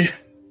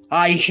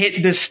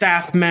hit the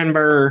staff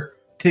member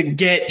to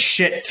get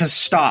shit to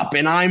stop,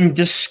 and I'm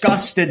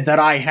disgusted that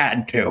I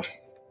had to.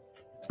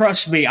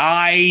 Trust me,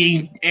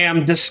 I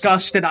am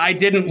disgusted. I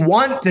didn't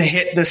want to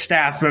hit the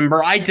staff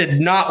member. I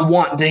did not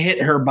want to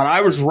hit her, but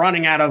I was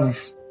running out of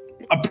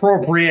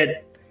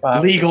appropriate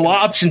legal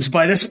options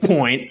by this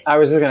point. I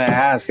was just going to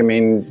ask,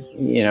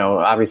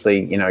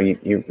 obviously,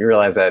 you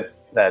realize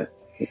that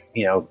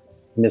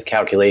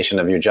miscalculation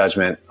of your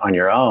judgment on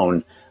your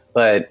own,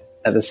 but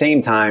at the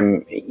same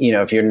time,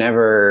 if you're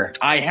never...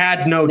 I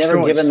had no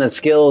choice. Given the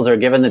skills or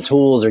given the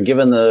tools or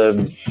given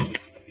the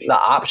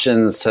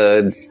options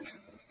to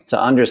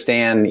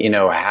understand,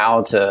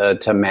 how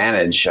to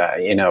manage,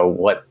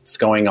 what's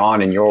going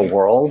on in your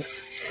world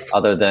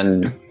other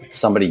than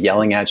somebody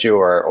yelling at you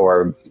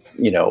or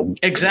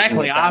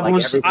exactly. I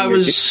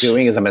was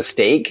doing is a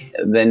mistake,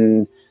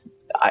 then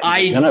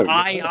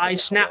I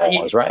snapped.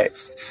 Was right.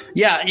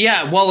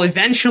 Yeah. Well,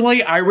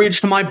 eventually I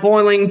reached my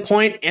boiling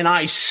point and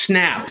I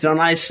snapped and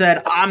I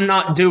said, I'm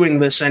not doing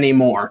this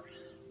anymore.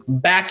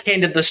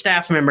 Backhanded the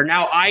staff member.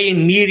 Now, I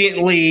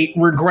immediately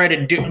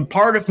regretted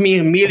part of me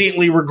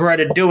immediately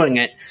regretted doing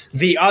it.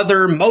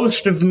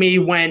 Most of me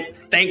went,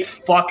 thank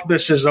fuck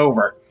this is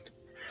over.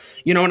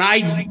 And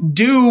I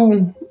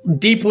do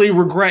deeply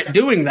regret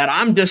doing that.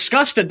 I'm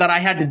disgusted that I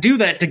had to do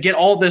that to get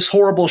all this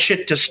horrible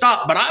shit to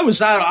stop, but I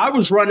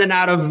was running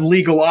out of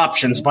legal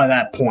options by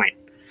that point.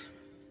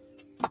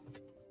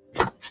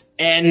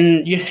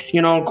 And,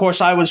 of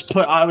course, I was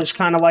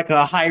kind of like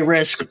a high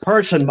risk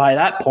person by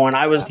that point.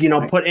 I was,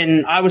 put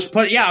in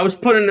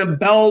a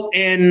belt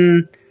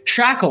and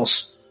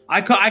shackles.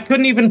 I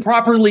couldn't even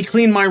properly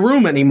clean my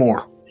room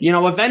anymore.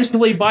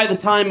 Eventually by the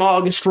time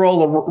August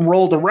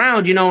rolled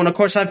around, and of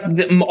course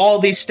all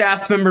these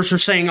staff members are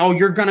saying, oh,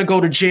 you're going to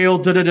go to jail,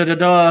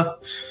 da-da-da-da-da.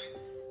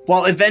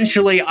 Well,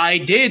 eventually I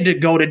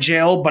did go to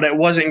jail, but it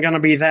wasn't going to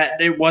be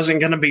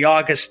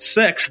August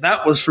 6th.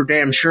 That was for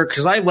damn sure,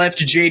 because I left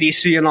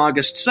JDC on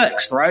August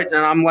 6th, right?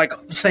 And I'm like,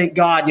 thank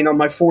God,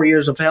 my 4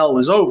 years of hell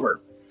is over.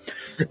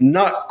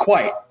 Not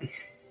quite.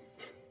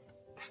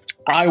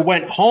 I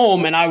went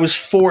home and I was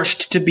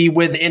forced to be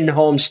with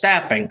in-home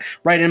staffing,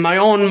 right, in my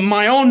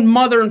own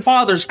mother and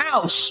father's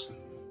house.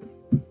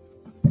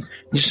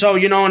 So,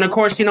 and of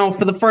course,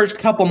 for the first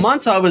couple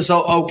months I was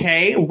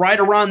okay. Right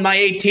around my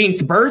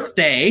 18th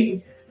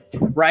birthday,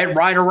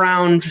 right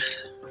around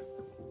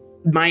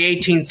my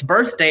 18th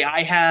birthday,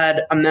 I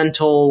had a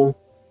mental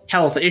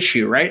health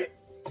issue, right?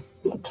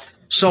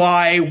 So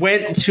I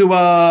went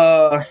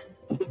to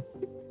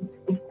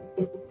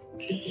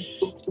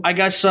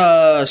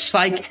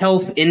Psych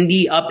Health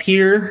Indy up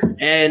here,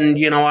 and,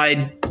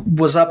 I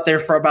was up there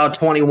for about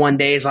 21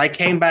 days. I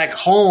came back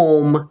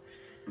home,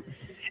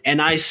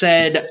 and I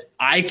said,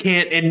 I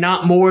can't, and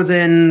not more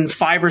than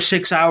 5 or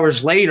 6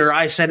 hours later,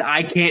 I said,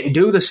 I can't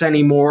do this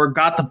anymore.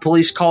 Got the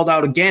police called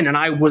out again, and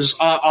I was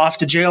off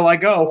to jail I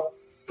go.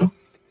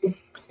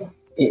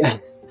 Yeah.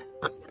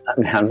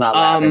 I'm not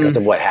laughing because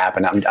of what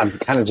happened. I'm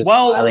kind of just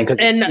smiling because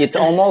it's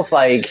almost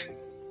like,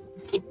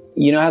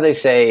 how they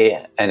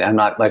say, and I'm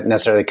not like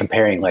necessarily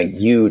comparing like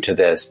you to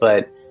this,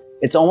 but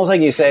it's almost like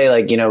you say,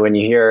 like, when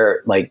you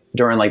hear like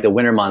during like the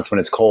winter months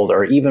when it's cold,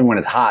 or even when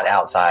it's hot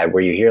outside,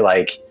 where you hear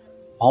like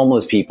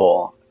homeless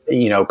people,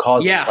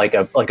 cause like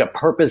a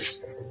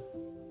purpose.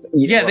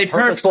 They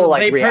purposeful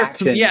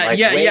reaction. Way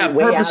purposely out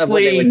of what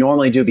they would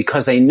normally do,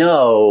 because they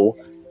know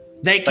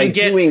they can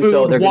get doing food,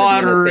 so they're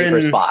water, going to be in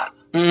a safer spot.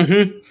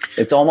 Mm-hmm.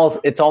 It's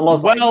almost.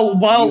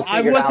 Well,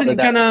 I wasn't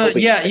gonna.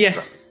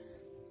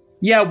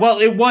 Yeah, well,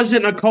 it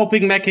wasn't a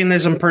coping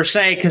mechanism per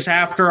se, because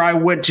after I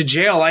went to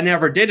jail, I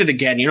never did it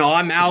again.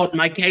 I'm out.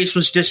 My case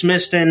was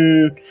dismissed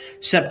in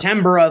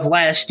September of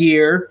last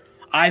year.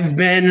 I've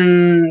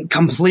been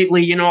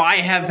completely, I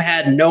have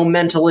had no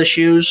mental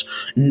issues,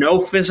 no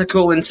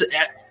physical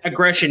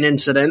aggression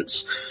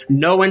incidents,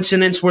 no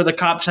incidents where the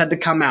cops had to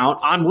come out.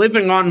 I'm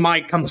living on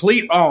my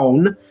complete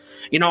own.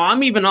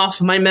 I'm even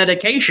off my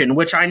medication,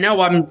 which I know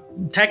I'm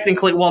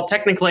technically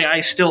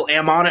I still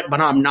am on it,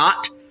 but I'm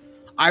not.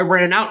 I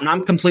ran out and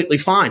I'm completely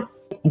fine.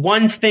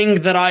 One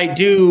thing that I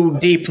do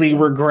deeply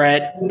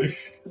regret,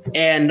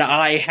 and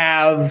I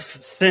have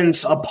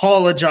since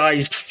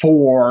apologized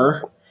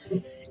for,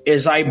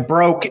 is I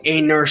broke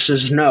a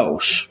nurse's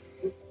nose.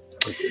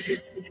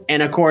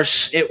 And of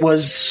course, it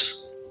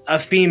was a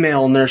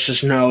female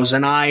nurse's nose,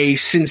 and I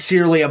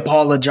sincerely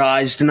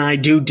apologized, and I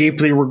do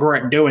deeply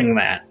regret doing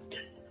that.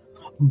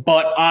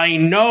 But I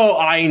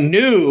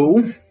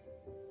knew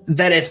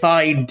that if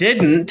I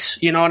didn't,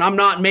 and I'm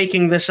not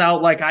making this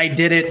out like I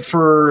did it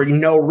for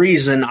no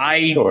reason.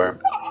 Sure.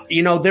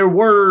 There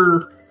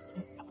were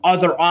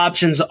other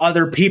options,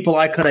 other people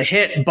I could have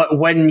hit, but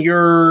when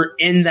you're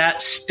in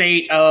that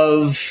state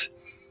of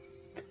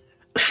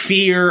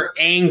fear,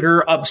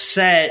 anger,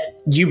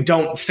 upset, you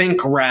don't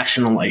think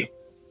rationally.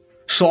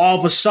 So all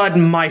of a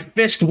sudden, my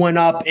fist went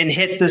up and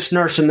hit this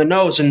nurse in the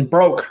nose and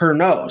broke her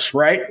nose,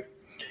 right?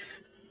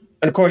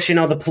 And of course,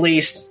 the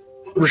police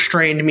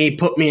restrained me,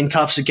 put me in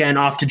cuffs again,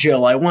 off to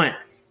jail I went.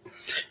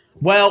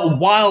 Well,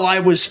 while I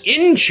was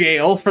in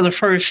jail for the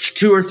first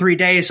 2 or 3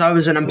 days, I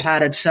was in a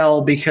padded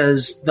cell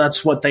because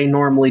that's what they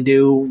normally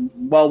do.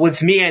 Well,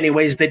 with me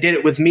anyways, they did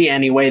it with me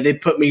anyway. They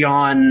put me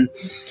on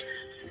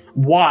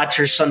watch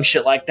or some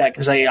shit like that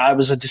because I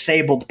was a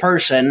disabled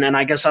person, and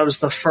I guess I was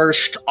the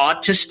first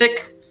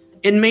autistic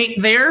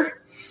inmate there.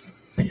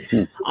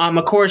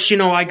 Of course,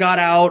 I got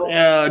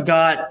out,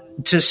 got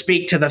to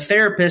speak to the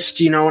therapist,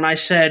 and I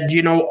said,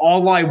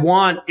 all I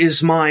want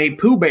is my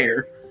Pooh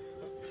Bear.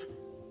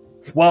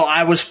 Well,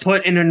 I was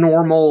put in a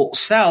normal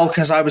cell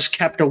because I was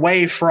kept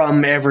away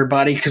from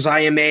everybody because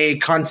I am a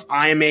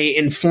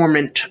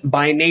informant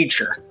by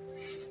nature.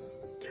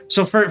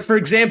 So, for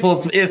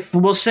example, if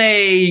we'll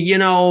say,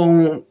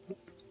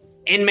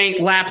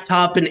 inmate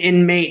laptop and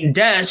inmate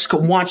desk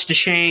wants to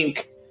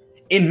shank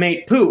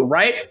inmate Pooh,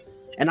 right?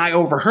 And I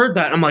overheard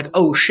that. I'm like,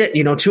 oh shit,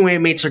 2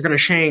 inmates are going to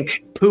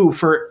shank Pooh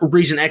for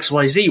reason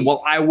XYZ.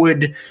 Well, I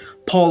would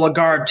pull a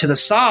guard to the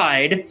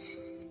side,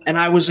 and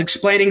I was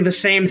explaining the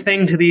same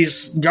thing to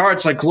these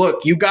guards. Like,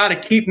 look, you got to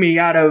keep me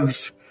out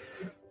of,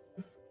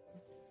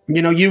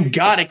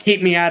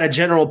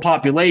 general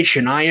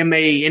population. I am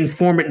a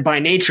informant by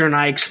nature, and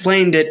I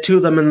explained it to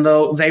them, and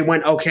though they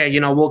went, okay,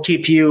 we'll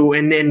keep you.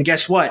 And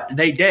guess what?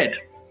 They did.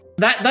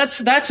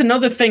 That's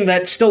another thing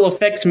that still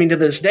affects me to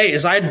this day,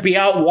 is I'd be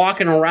out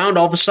walking around,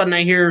 all of a sudden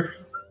I hear,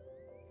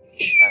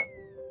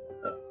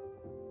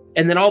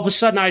 and then all of a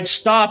sudden I'd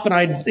stop and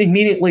I'd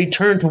immediately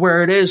turn to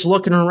where it is,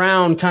 looking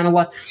around, kind of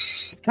like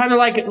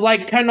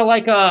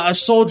a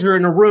soldier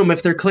in a room.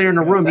 If they're clearing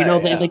a room,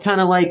 they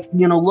kind of like,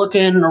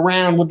 looking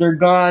around with their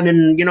gun,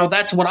 and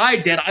that's what I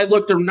did. I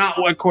looked, not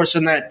of course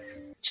in that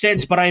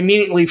stance, but I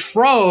immediately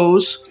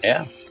froze.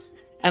 Yeah.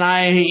 And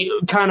I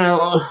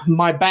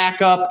my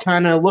back up,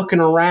 kind of looking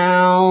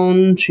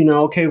around,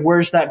 okay,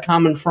 where's that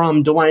coming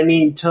from? Do I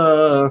need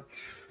to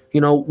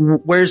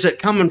where's it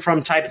coming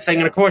from type of thing.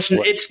 And of course,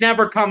 it's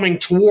never coming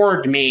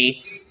toward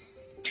me.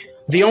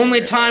 The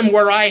only time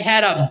where I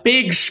had a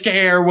big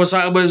scare was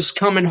I was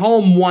coming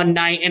home one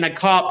night and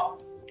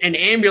an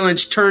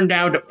ambulance turned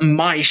down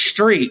my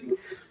street.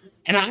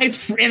 And I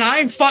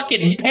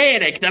fucking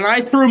panicked, and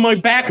I threw my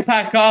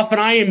backpack off,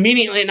 and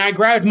I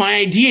grabbed my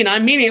ID, and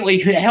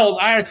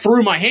I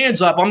threw my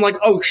hands up. I'm like,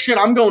 oh shit,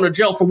 I'm going to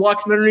jail for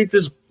walking underneath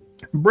this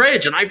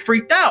bridge, and I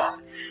freaked out.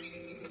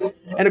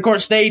 And of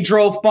course, they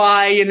drove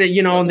by, and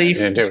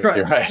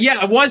right.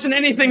 Yeah, it wasn't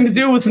anything to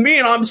do with me.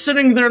 And I'm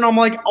sitting there, and I'm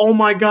like, "Oh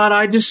my god,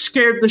 I just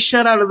scared the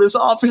shit out of this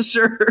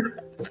officer."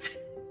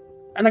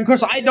 And of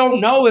course, I don't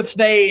know if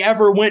they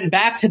ever went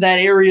back to that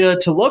area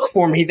to look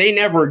for me. They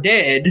never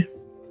did.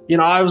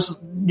 I was,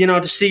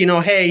 to see,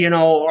 hey,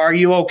 are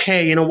you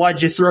okay?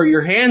 Why'd you throw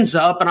your hands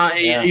up? And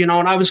and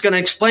I was going to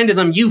explain to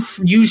them, you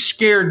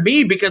scared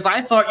me because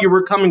I thought you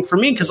were coming for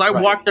me because I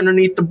walked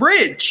underneath the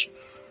bridge.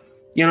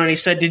 And he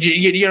said, did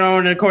you,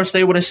 and of course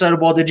they would have said,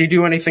 well, did you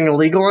do anything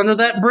illegal under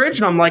that bridge?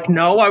 And I'm like,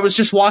 no, I was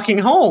just walking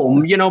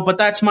home, but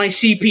that's my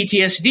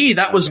CPTSD.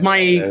 That was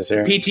my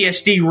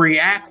PTSD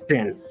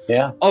reaction.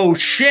 Yeah. Oh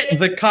shit,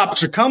 the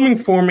cops are coming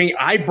for me.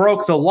 I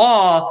broke the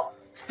law.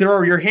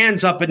 Throw your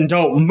hands up and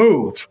don't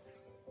move.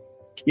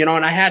 And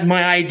I had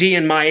my ID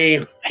in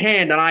my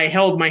hand, and I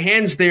held my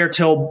hands there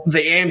till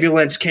the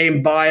ambulance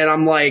came by, and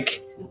I'm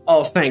like,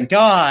 oh, thank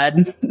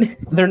God,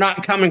 they're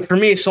not coming for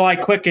me. So I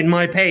quickened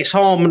my pace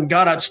home and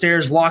got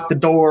upstairs, locked the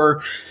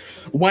door,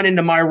 went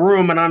into my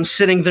room, and I'm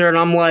sitting there, and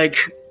I'm like,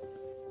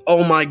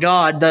 oh my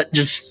God, that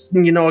just,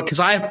 because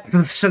I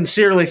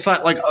sincerely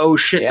thought like, oh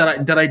shit,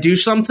 did I do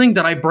something?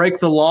 Did I break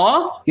the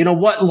law?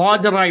 What law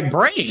did I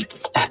break?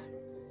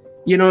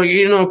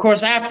 Of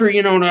course, after,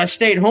 I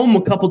stayed home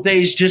a couple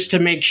days just to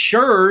make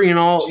sure,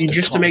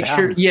 just to make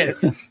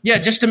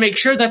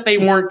sure that they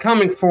weren't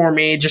coming for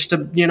me, just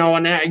to,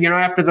 and,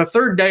 after the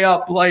third day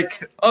up,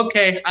 like,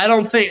 okay,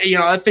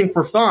 I think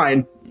we're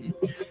fine.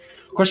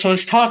 Of course, I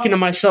was talking to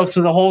myself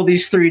through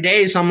these 3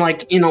 days. I'm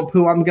like,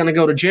 Pooh, I'm going to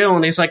go to jail.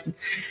 And he's like,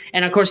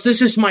 and of course,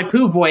 this is my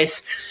Pooh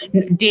voice.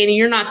 Danny,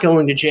 you're not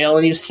going to jail.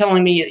 And he was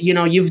telling me,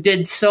 you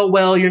did so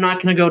well. You're not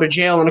going to go to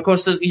jail. And of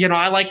course,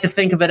 I like to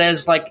think of it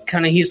as like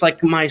kind of, he's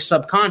like my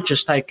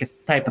subconscious type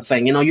of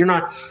thing. You're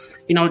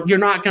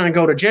not going to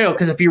go to jail,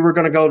 because if you were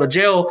going to go to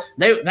jail,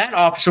 that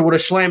officer would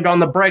have slammed on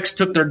the brakes,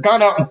 took their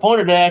gun out and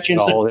pointed it at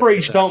you and said,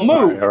 freeze, don't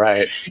move.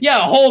 Right. Yeah,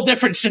 a whole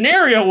different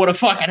scenario would have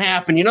fucking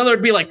happened.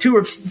 There'd be like 2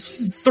 or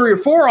 3 or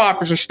 4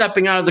 officers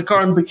stepping out of the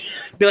car and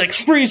be like,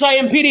 freeze,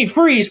 IMPD,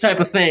 freeze type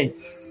of thing.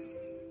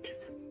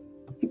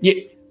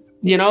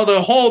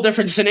 The whole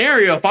different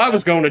scenario if I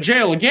was going to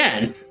jail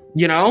again,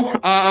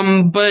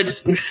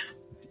 but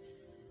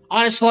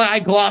honestly, I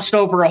glossed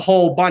over a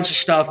whole bunch of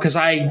stuff because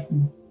I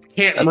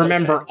can't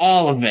remember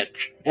all of it.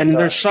 And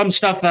there's some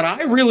stuff that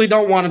I really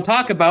don't want to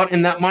talk about,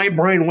 and that my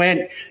brain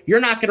went, you're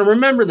not going to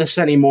remember this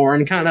anymore,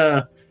 and kind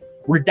of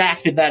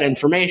redacted that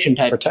information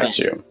type of thing. Protect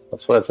you.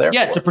 That's what it's there for.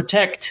 Yeah, to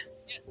protect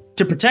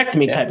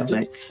me type of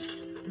thing.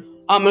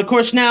 Of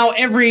course, now I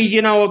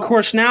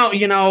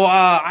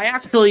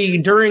actually,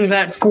 during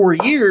that 4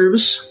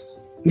 years,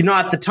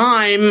 at the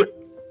time,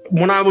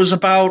 when I was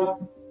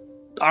about,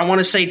 I want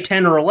to say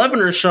 10 or 11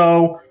 or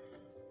so,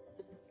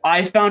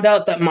 I found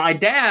out that my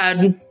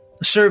dad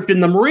served in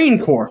the Marine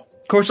Corps.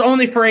 Of course,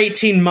 only for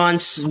 18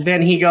 months,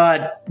 then he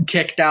got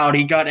kicked out.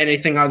 He got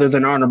anything other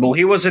than honorable.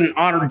 He wasn't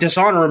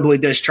dishonorably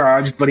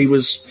discharged, but he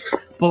was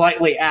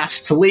politely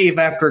asked to leave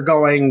after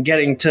going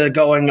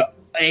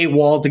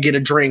AWOL to get a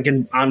drink,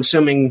 and I'm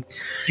assuming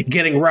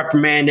getting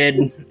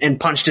reprimanded and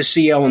punched a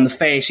CO in the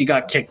face. He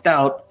got kicked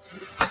out.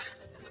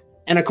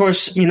 And of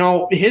course,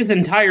 his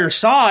entire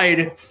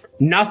side,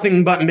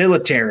 nothing but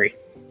military.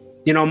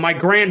 My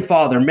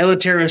grandfather,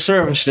 military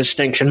service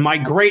distinction. My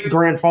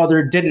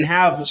great-grandfather didn't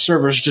have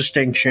service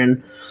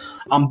distinction.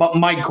 But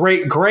my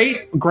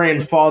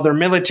great-great-grandfather,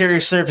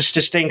 military service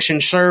distinction,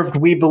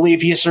 we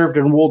believe he served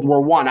in World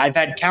War I. I've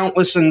had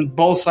countless on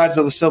both sides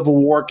of the Civil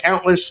War,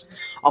 countless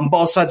on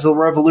both sides of the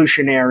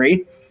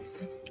Revolutionary.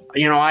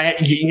 And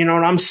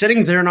I'm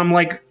sitting there and I'm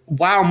like,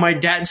 wow, my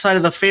dad's side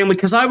of the family,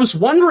 because I was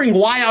wondering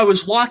why I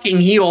was walking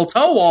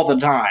heel-toe all the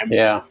time.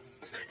 Yeah.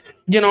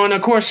 And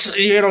of course,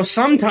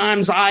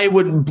 sometimes I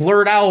would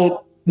blurt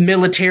out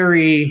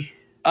military,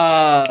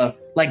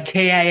 like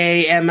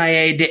KIA,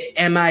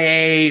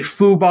 MIA,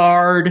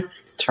 FUBARD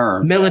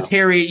terms.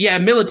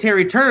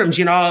 Military terms.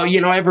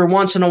 Every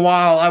once in a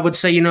while I would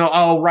say,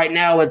 right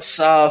now it's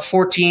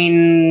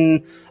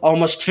 14,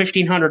 almost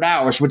 1,500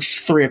 hours, which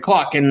is 3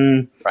 o'clock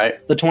in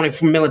the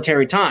 24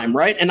 military time,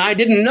 right? And I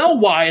didn't know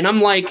why, and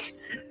I'm like,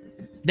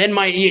 then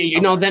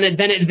then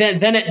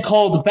it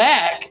called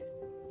back.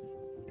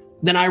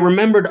 Then I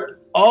remembered,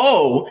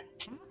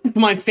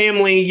 my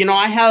family,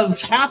 I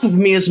have half of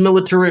me as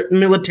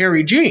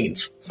military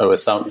genes. So it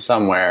was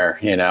somewhere,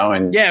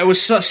 and yeah, it was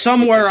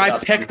somewhere I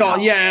picked all.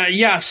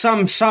 Yeah.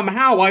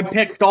 Somehow I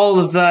picked all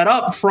of that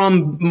up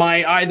from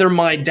either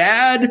my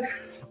dad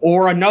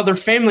or another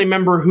family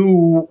member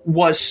who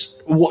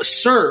was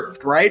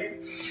served. Right.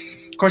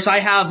 Of course, I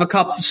have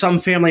some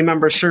family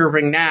members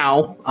serving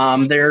now.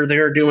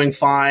 They're doing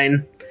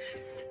fine.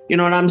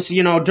 And I'm,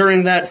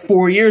 during that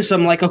 4 years,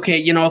 I'm like, okay,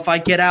 if I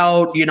get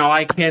out,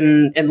 I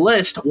can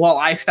enlist. Well,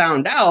 I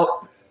found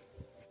out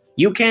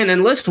you can't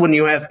enlist when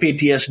you have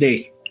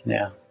PTSD.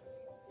 Yeah.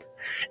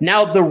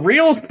 Now, the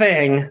real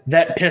thing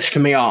that pissed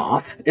me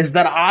off is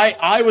that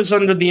I was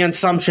under the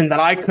assumption that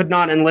I could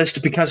not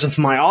enlist because of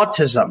my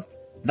autism.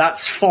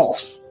 That's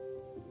false.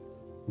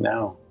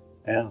 No.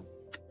 Yeah.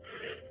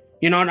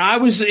 And I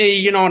was,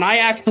 and I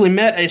actually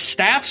met a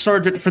staff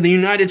sergeant for the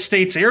United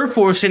States Air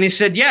Force, and he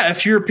said, yeah,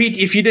 if you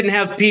didn't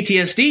have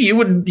PTSD,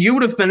 you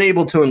would have been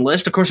able to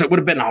enlist. Of course, it would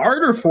have been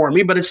harder for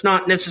me, but it's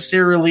not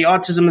necessarily,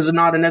 autism is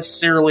not a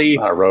necessarily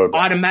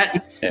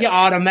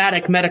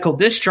automatic medical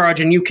discharge,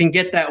 and you can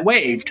get that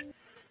waived.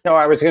 No,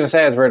 I was going to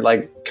say, as we're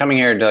like coming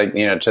here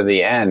to to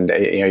the end,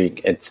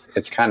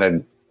 it's kind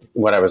of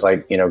what I was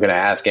like, going to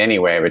ask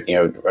anyway, but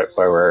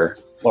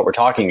what we're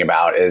talking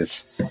about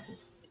is,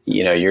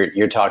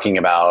 you're talking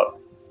about,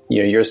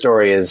 your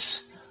story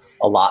is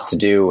a lot to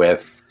do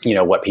with,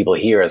 what people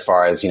hear as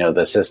far as,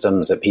 the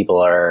systems that people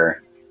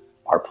are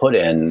put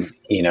in,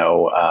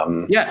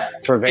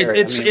 for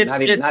various,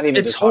 not even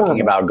just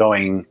talking about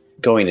going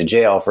to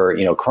jail for,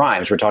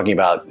 crimes. We're talking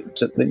about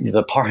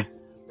the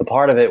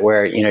part of it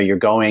where, you're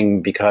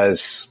going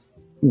because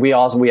we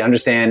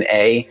understand,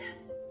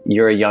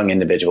 you're a young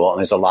individual and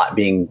there's a lot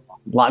going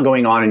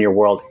on in your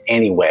world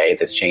anyway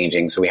that's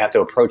changing. So we have to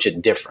approach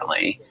it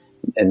differently.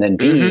 And then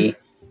B,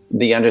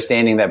 the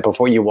understanding that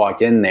before you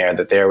walked in there,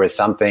 that there was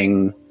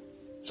something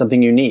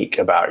unique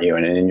about you.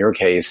 And in your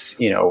case,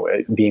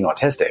 being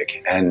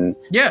autistic. And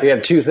we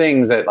have two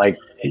things that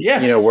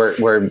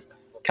we're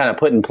kind of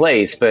put in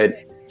place. But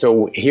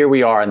so here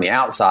we are on the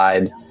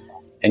outside,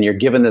 and you're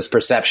given this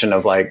perception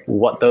of like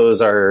what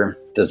those are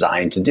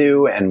designed to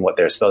do and what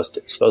they're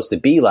supposed to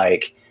be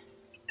like.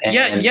 And,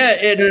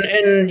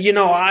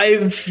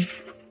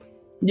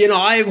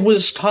 I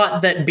was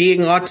taught that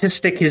being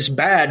autistic is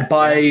bad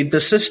by the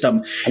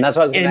system, and that's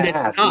what I was going to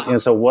ask.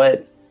 So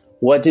what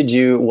did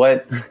you?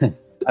 I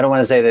don't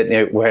want to say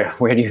that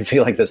where do you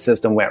feel like the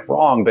system went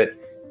wrong, but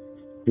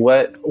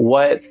what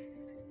would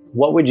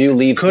you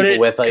leave people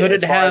with, like,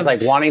 as far as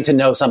like wanting to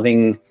know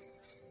something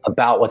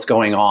about what's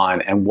going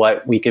on and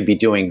what we could be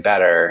doing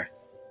better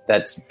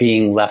that's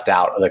being left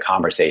out of the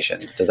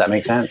conversation? Does that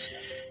make sense?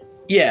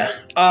 Yeah.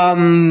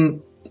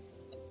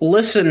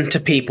 Listen to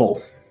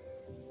people.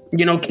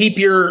 Keep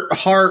your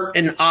heart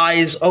and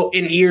eyes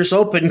and ears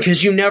open,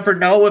 because you never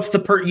know if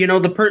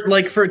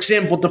like, for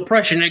example,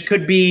 depression, it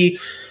could be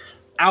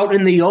out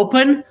in the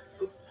open,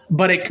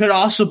 but it could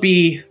also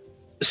be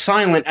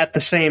silent at the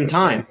same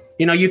time.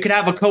 You could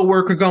have a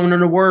coworker going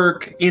into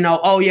work,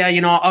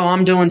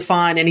 I'm doing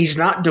fine, and he's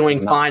not doing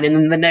fine. And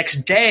then the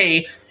next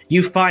day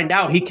you find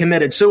out he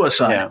committed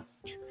suicide.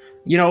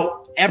 Yeah.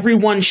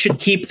 Everyone should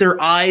keep their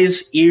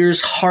eyes,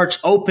 ears, hearts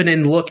open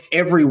and look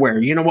everywhere.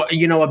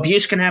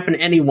 Abuse can happen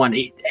to anyone.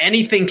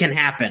 Anything can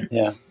happen.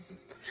 Yeah.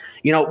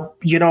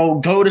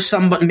 Go to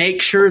somebody,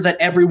 make sure that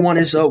everyone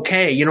is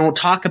okay.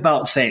 Talk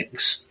about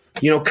things.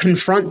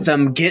 Confront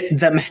them, get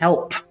them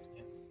help.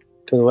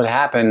 Because what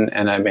happened,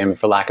 and I mean,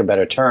 for lack of a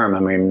better term,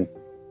 I mean,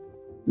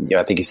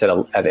 I think you said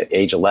at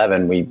age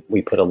 11,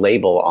 we put a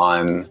label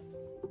on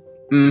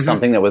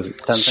something that was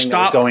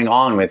going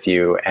on with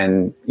you.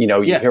 And, you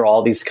hear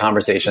all these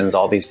conversations,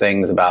 all these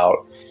things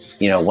about,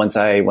 once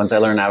I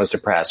learned I was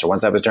depressed, or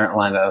once I was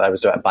learned I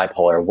was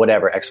bipolar,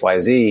 whatever,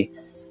 XYZ,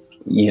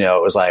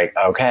 it was like,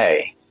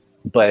 okay,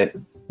 but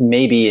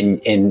maybe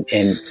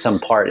in some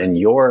part in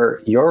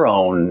your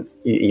own,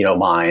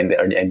 mind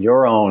and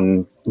your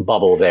own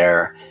bubble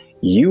there,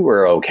 you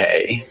were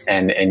okay.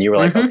 And you were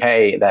like,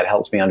 okay, that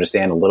helps me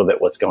understand a little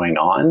bit what's going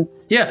on.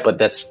 Yeah. But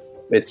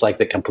it's like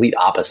the complete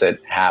opposite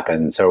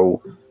happened.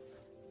 So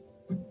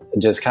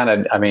just kind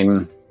of, I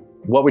mean,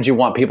 what would you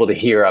want people to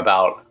hear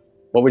about,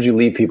 what would you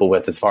leave people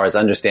with as far as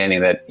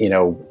understanding that,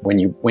 when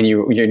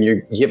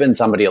you're given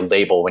somebody a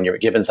label, when you're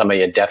given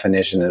somebody a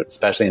definition,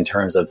 especially in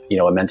terms of,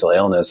 a mental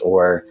illness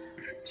or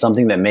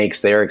something that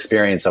makes their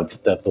experience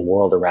of the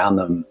world around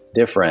them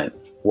different,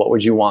 what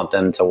would you want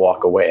them to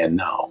walk away and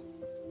know?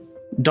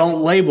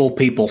 Don't label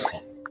people.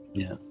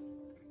 Yeah.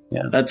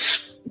 Yeah.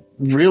 That's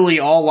really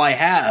all I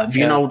have.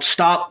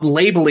 Stop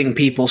labeling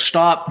people.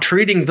 Stop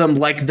treating them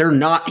like they're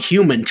not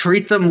human.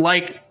 Treat them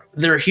like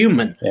they're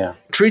human. Yeah.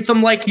 Treat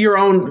them like your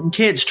own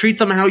kids. Treat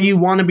them how you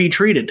want to be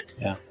treated.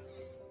 Yeah.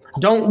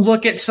 Don't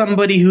look at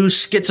somebody who's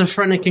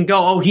schizophrenic and go,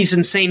 "Oh, he's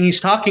insane.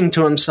 He's talking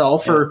to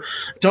himself." Yeah. Or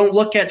don't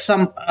look at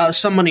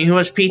somebody who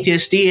has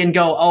PTSD and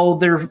go, "Oh,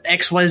 they're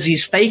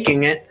XYZ's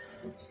faking it."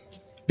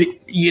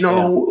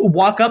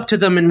 Walk up to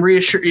them and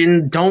reassure,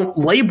 and don't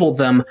label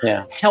them.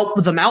 Yeah.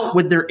 Help them out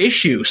with their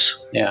issues.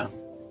 Yeah.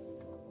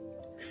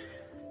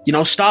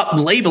 Stop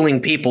labeling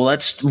people.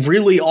 That's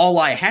really all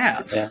I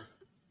have. Yeah.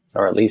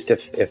 Or at least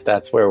if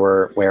that's where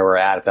we're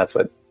at, if that's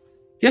what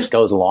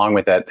goes along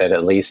with that, that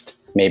at least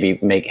maybe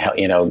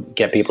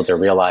get people to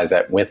realize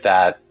that with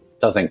that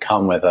doesn't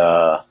come with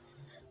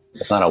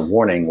it's not a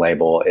warning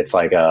label. It's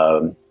like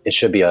it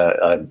should be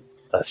a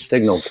a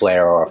signal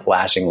flare or a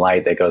flashing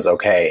light that goes,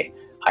 okay,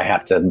 I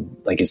have to,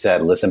 like you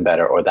said, listen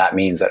better, or that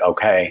means that,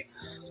 okay,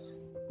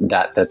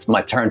 that's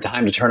my time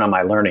to turn on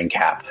my learning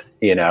cap,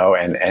 and yeah, go,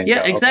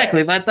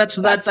 exactly. Okay, That's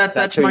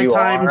who my you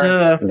time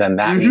are. to. Then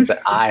that means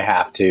that I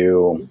have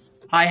to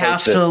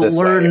this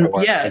learn. way,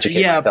 or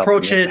educate myself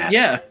approach in this it. manner.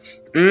 Yeah.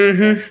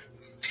 Mm-hmm.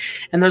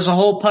 And there's a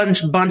whole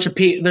bunch of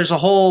people. There's a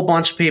whole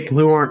bunch of people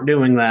who aren't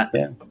doing that.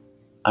 Yeah.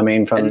 I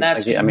mean, really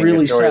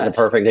your story is a sad.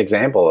 perfect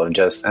example of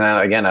just, and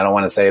again, I don't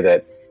want to say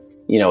that,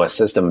 a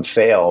system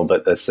failed,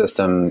 but the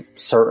system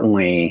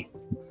certainly,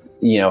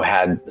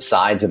 had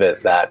sides of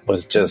it that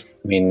was just,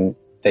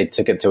 they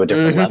took it to a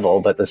different level,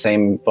 but the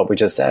same, what we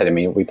just said,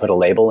 we put a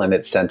label and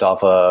it sent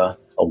off a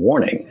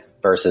warning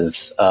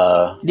versus,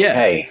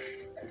 hey,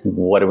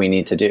 what do we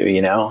need to do?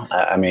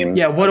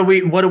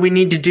 What do we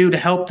need to do to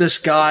help this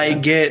guy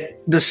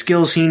get the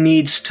skills he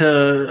needs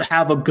to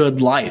have a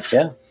good life?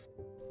 Yeah.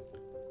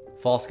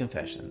 False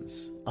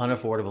confessions,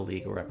 unaffordable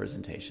legal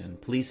representation,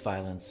 police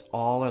violence,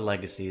 all are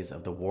legacies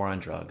of the war on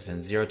drugs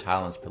and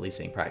zero-tolerance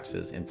policing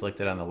practices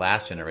inflicted on the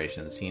last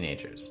generation's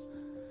teenagers.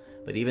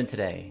 But even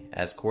today,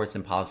 as courts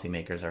and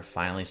policymakers are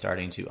finally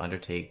starting to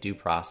undertake due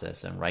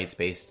process and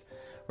rights-based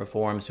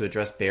reforms to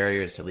address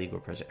barriers to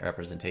legal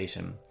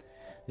representation,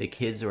 the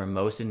kids who are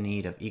most in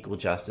need of equal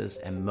justice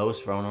and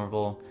most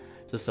vulnerable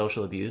to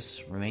social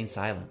abuse remain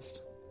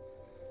silenced.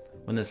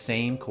 When the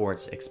same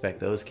courts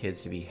expect those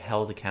kids to be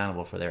held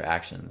accountable for their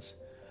actions,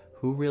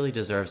 who really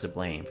deserves the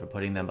blame for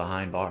putting them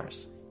behind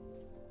bars?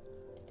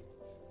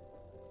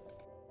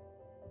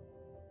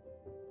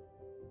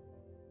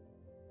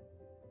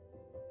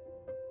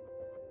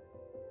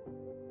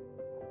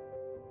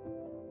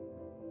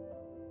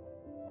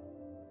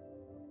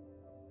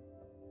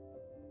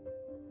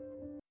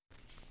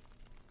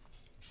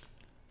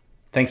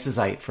 Thanks to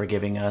Zeit for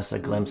giving us a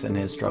glimpse in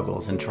his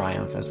struggles and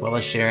triumph, as well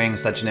as sharing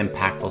such an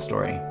impactful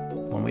story,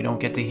 one we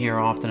don't get to hear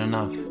often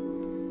enough.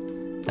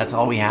 That's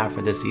all we have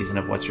for this season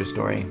of What's Your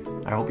Story.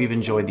 I hope you've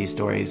enjoyed these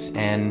stories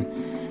and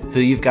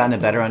feel you've gotten a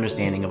better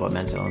understanding of what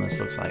mental illness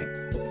looks like.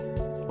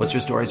 What's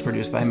Your Story is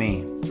produced by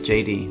me,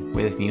 JD,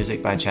 with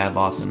music by Chad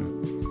Lawson.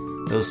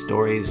 Those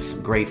stories,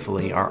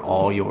 gratefully, are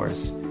all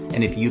yours.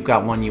 And if you've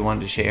got one you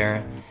wanted to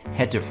share,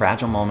 head to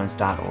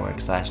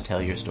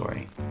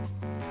fragilemoments.org/tellyourstory.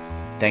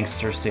 Thanks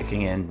for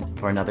sticking in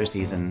for another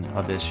season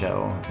of this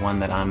show, one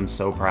that I'm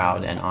so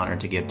proud and honored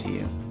to give to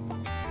you.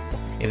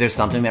 If there's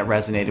something that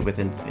resonated with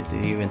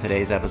you in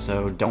today's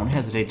episode, don't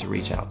hesitate to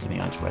reach out to me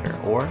on Twitter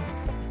or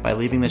by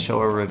leaving the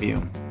show a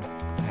review.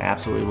 I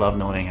absolutely love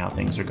knowing how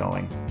things are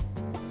going.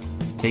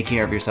 Take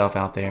care of yourself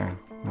out there,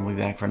 and we'll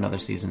be back for another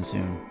season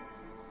soon.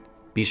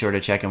 Be sure to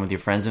check in with your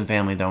friends and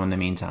family, though, in the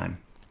meantime.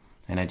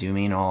 And I do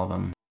mean all of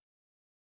them.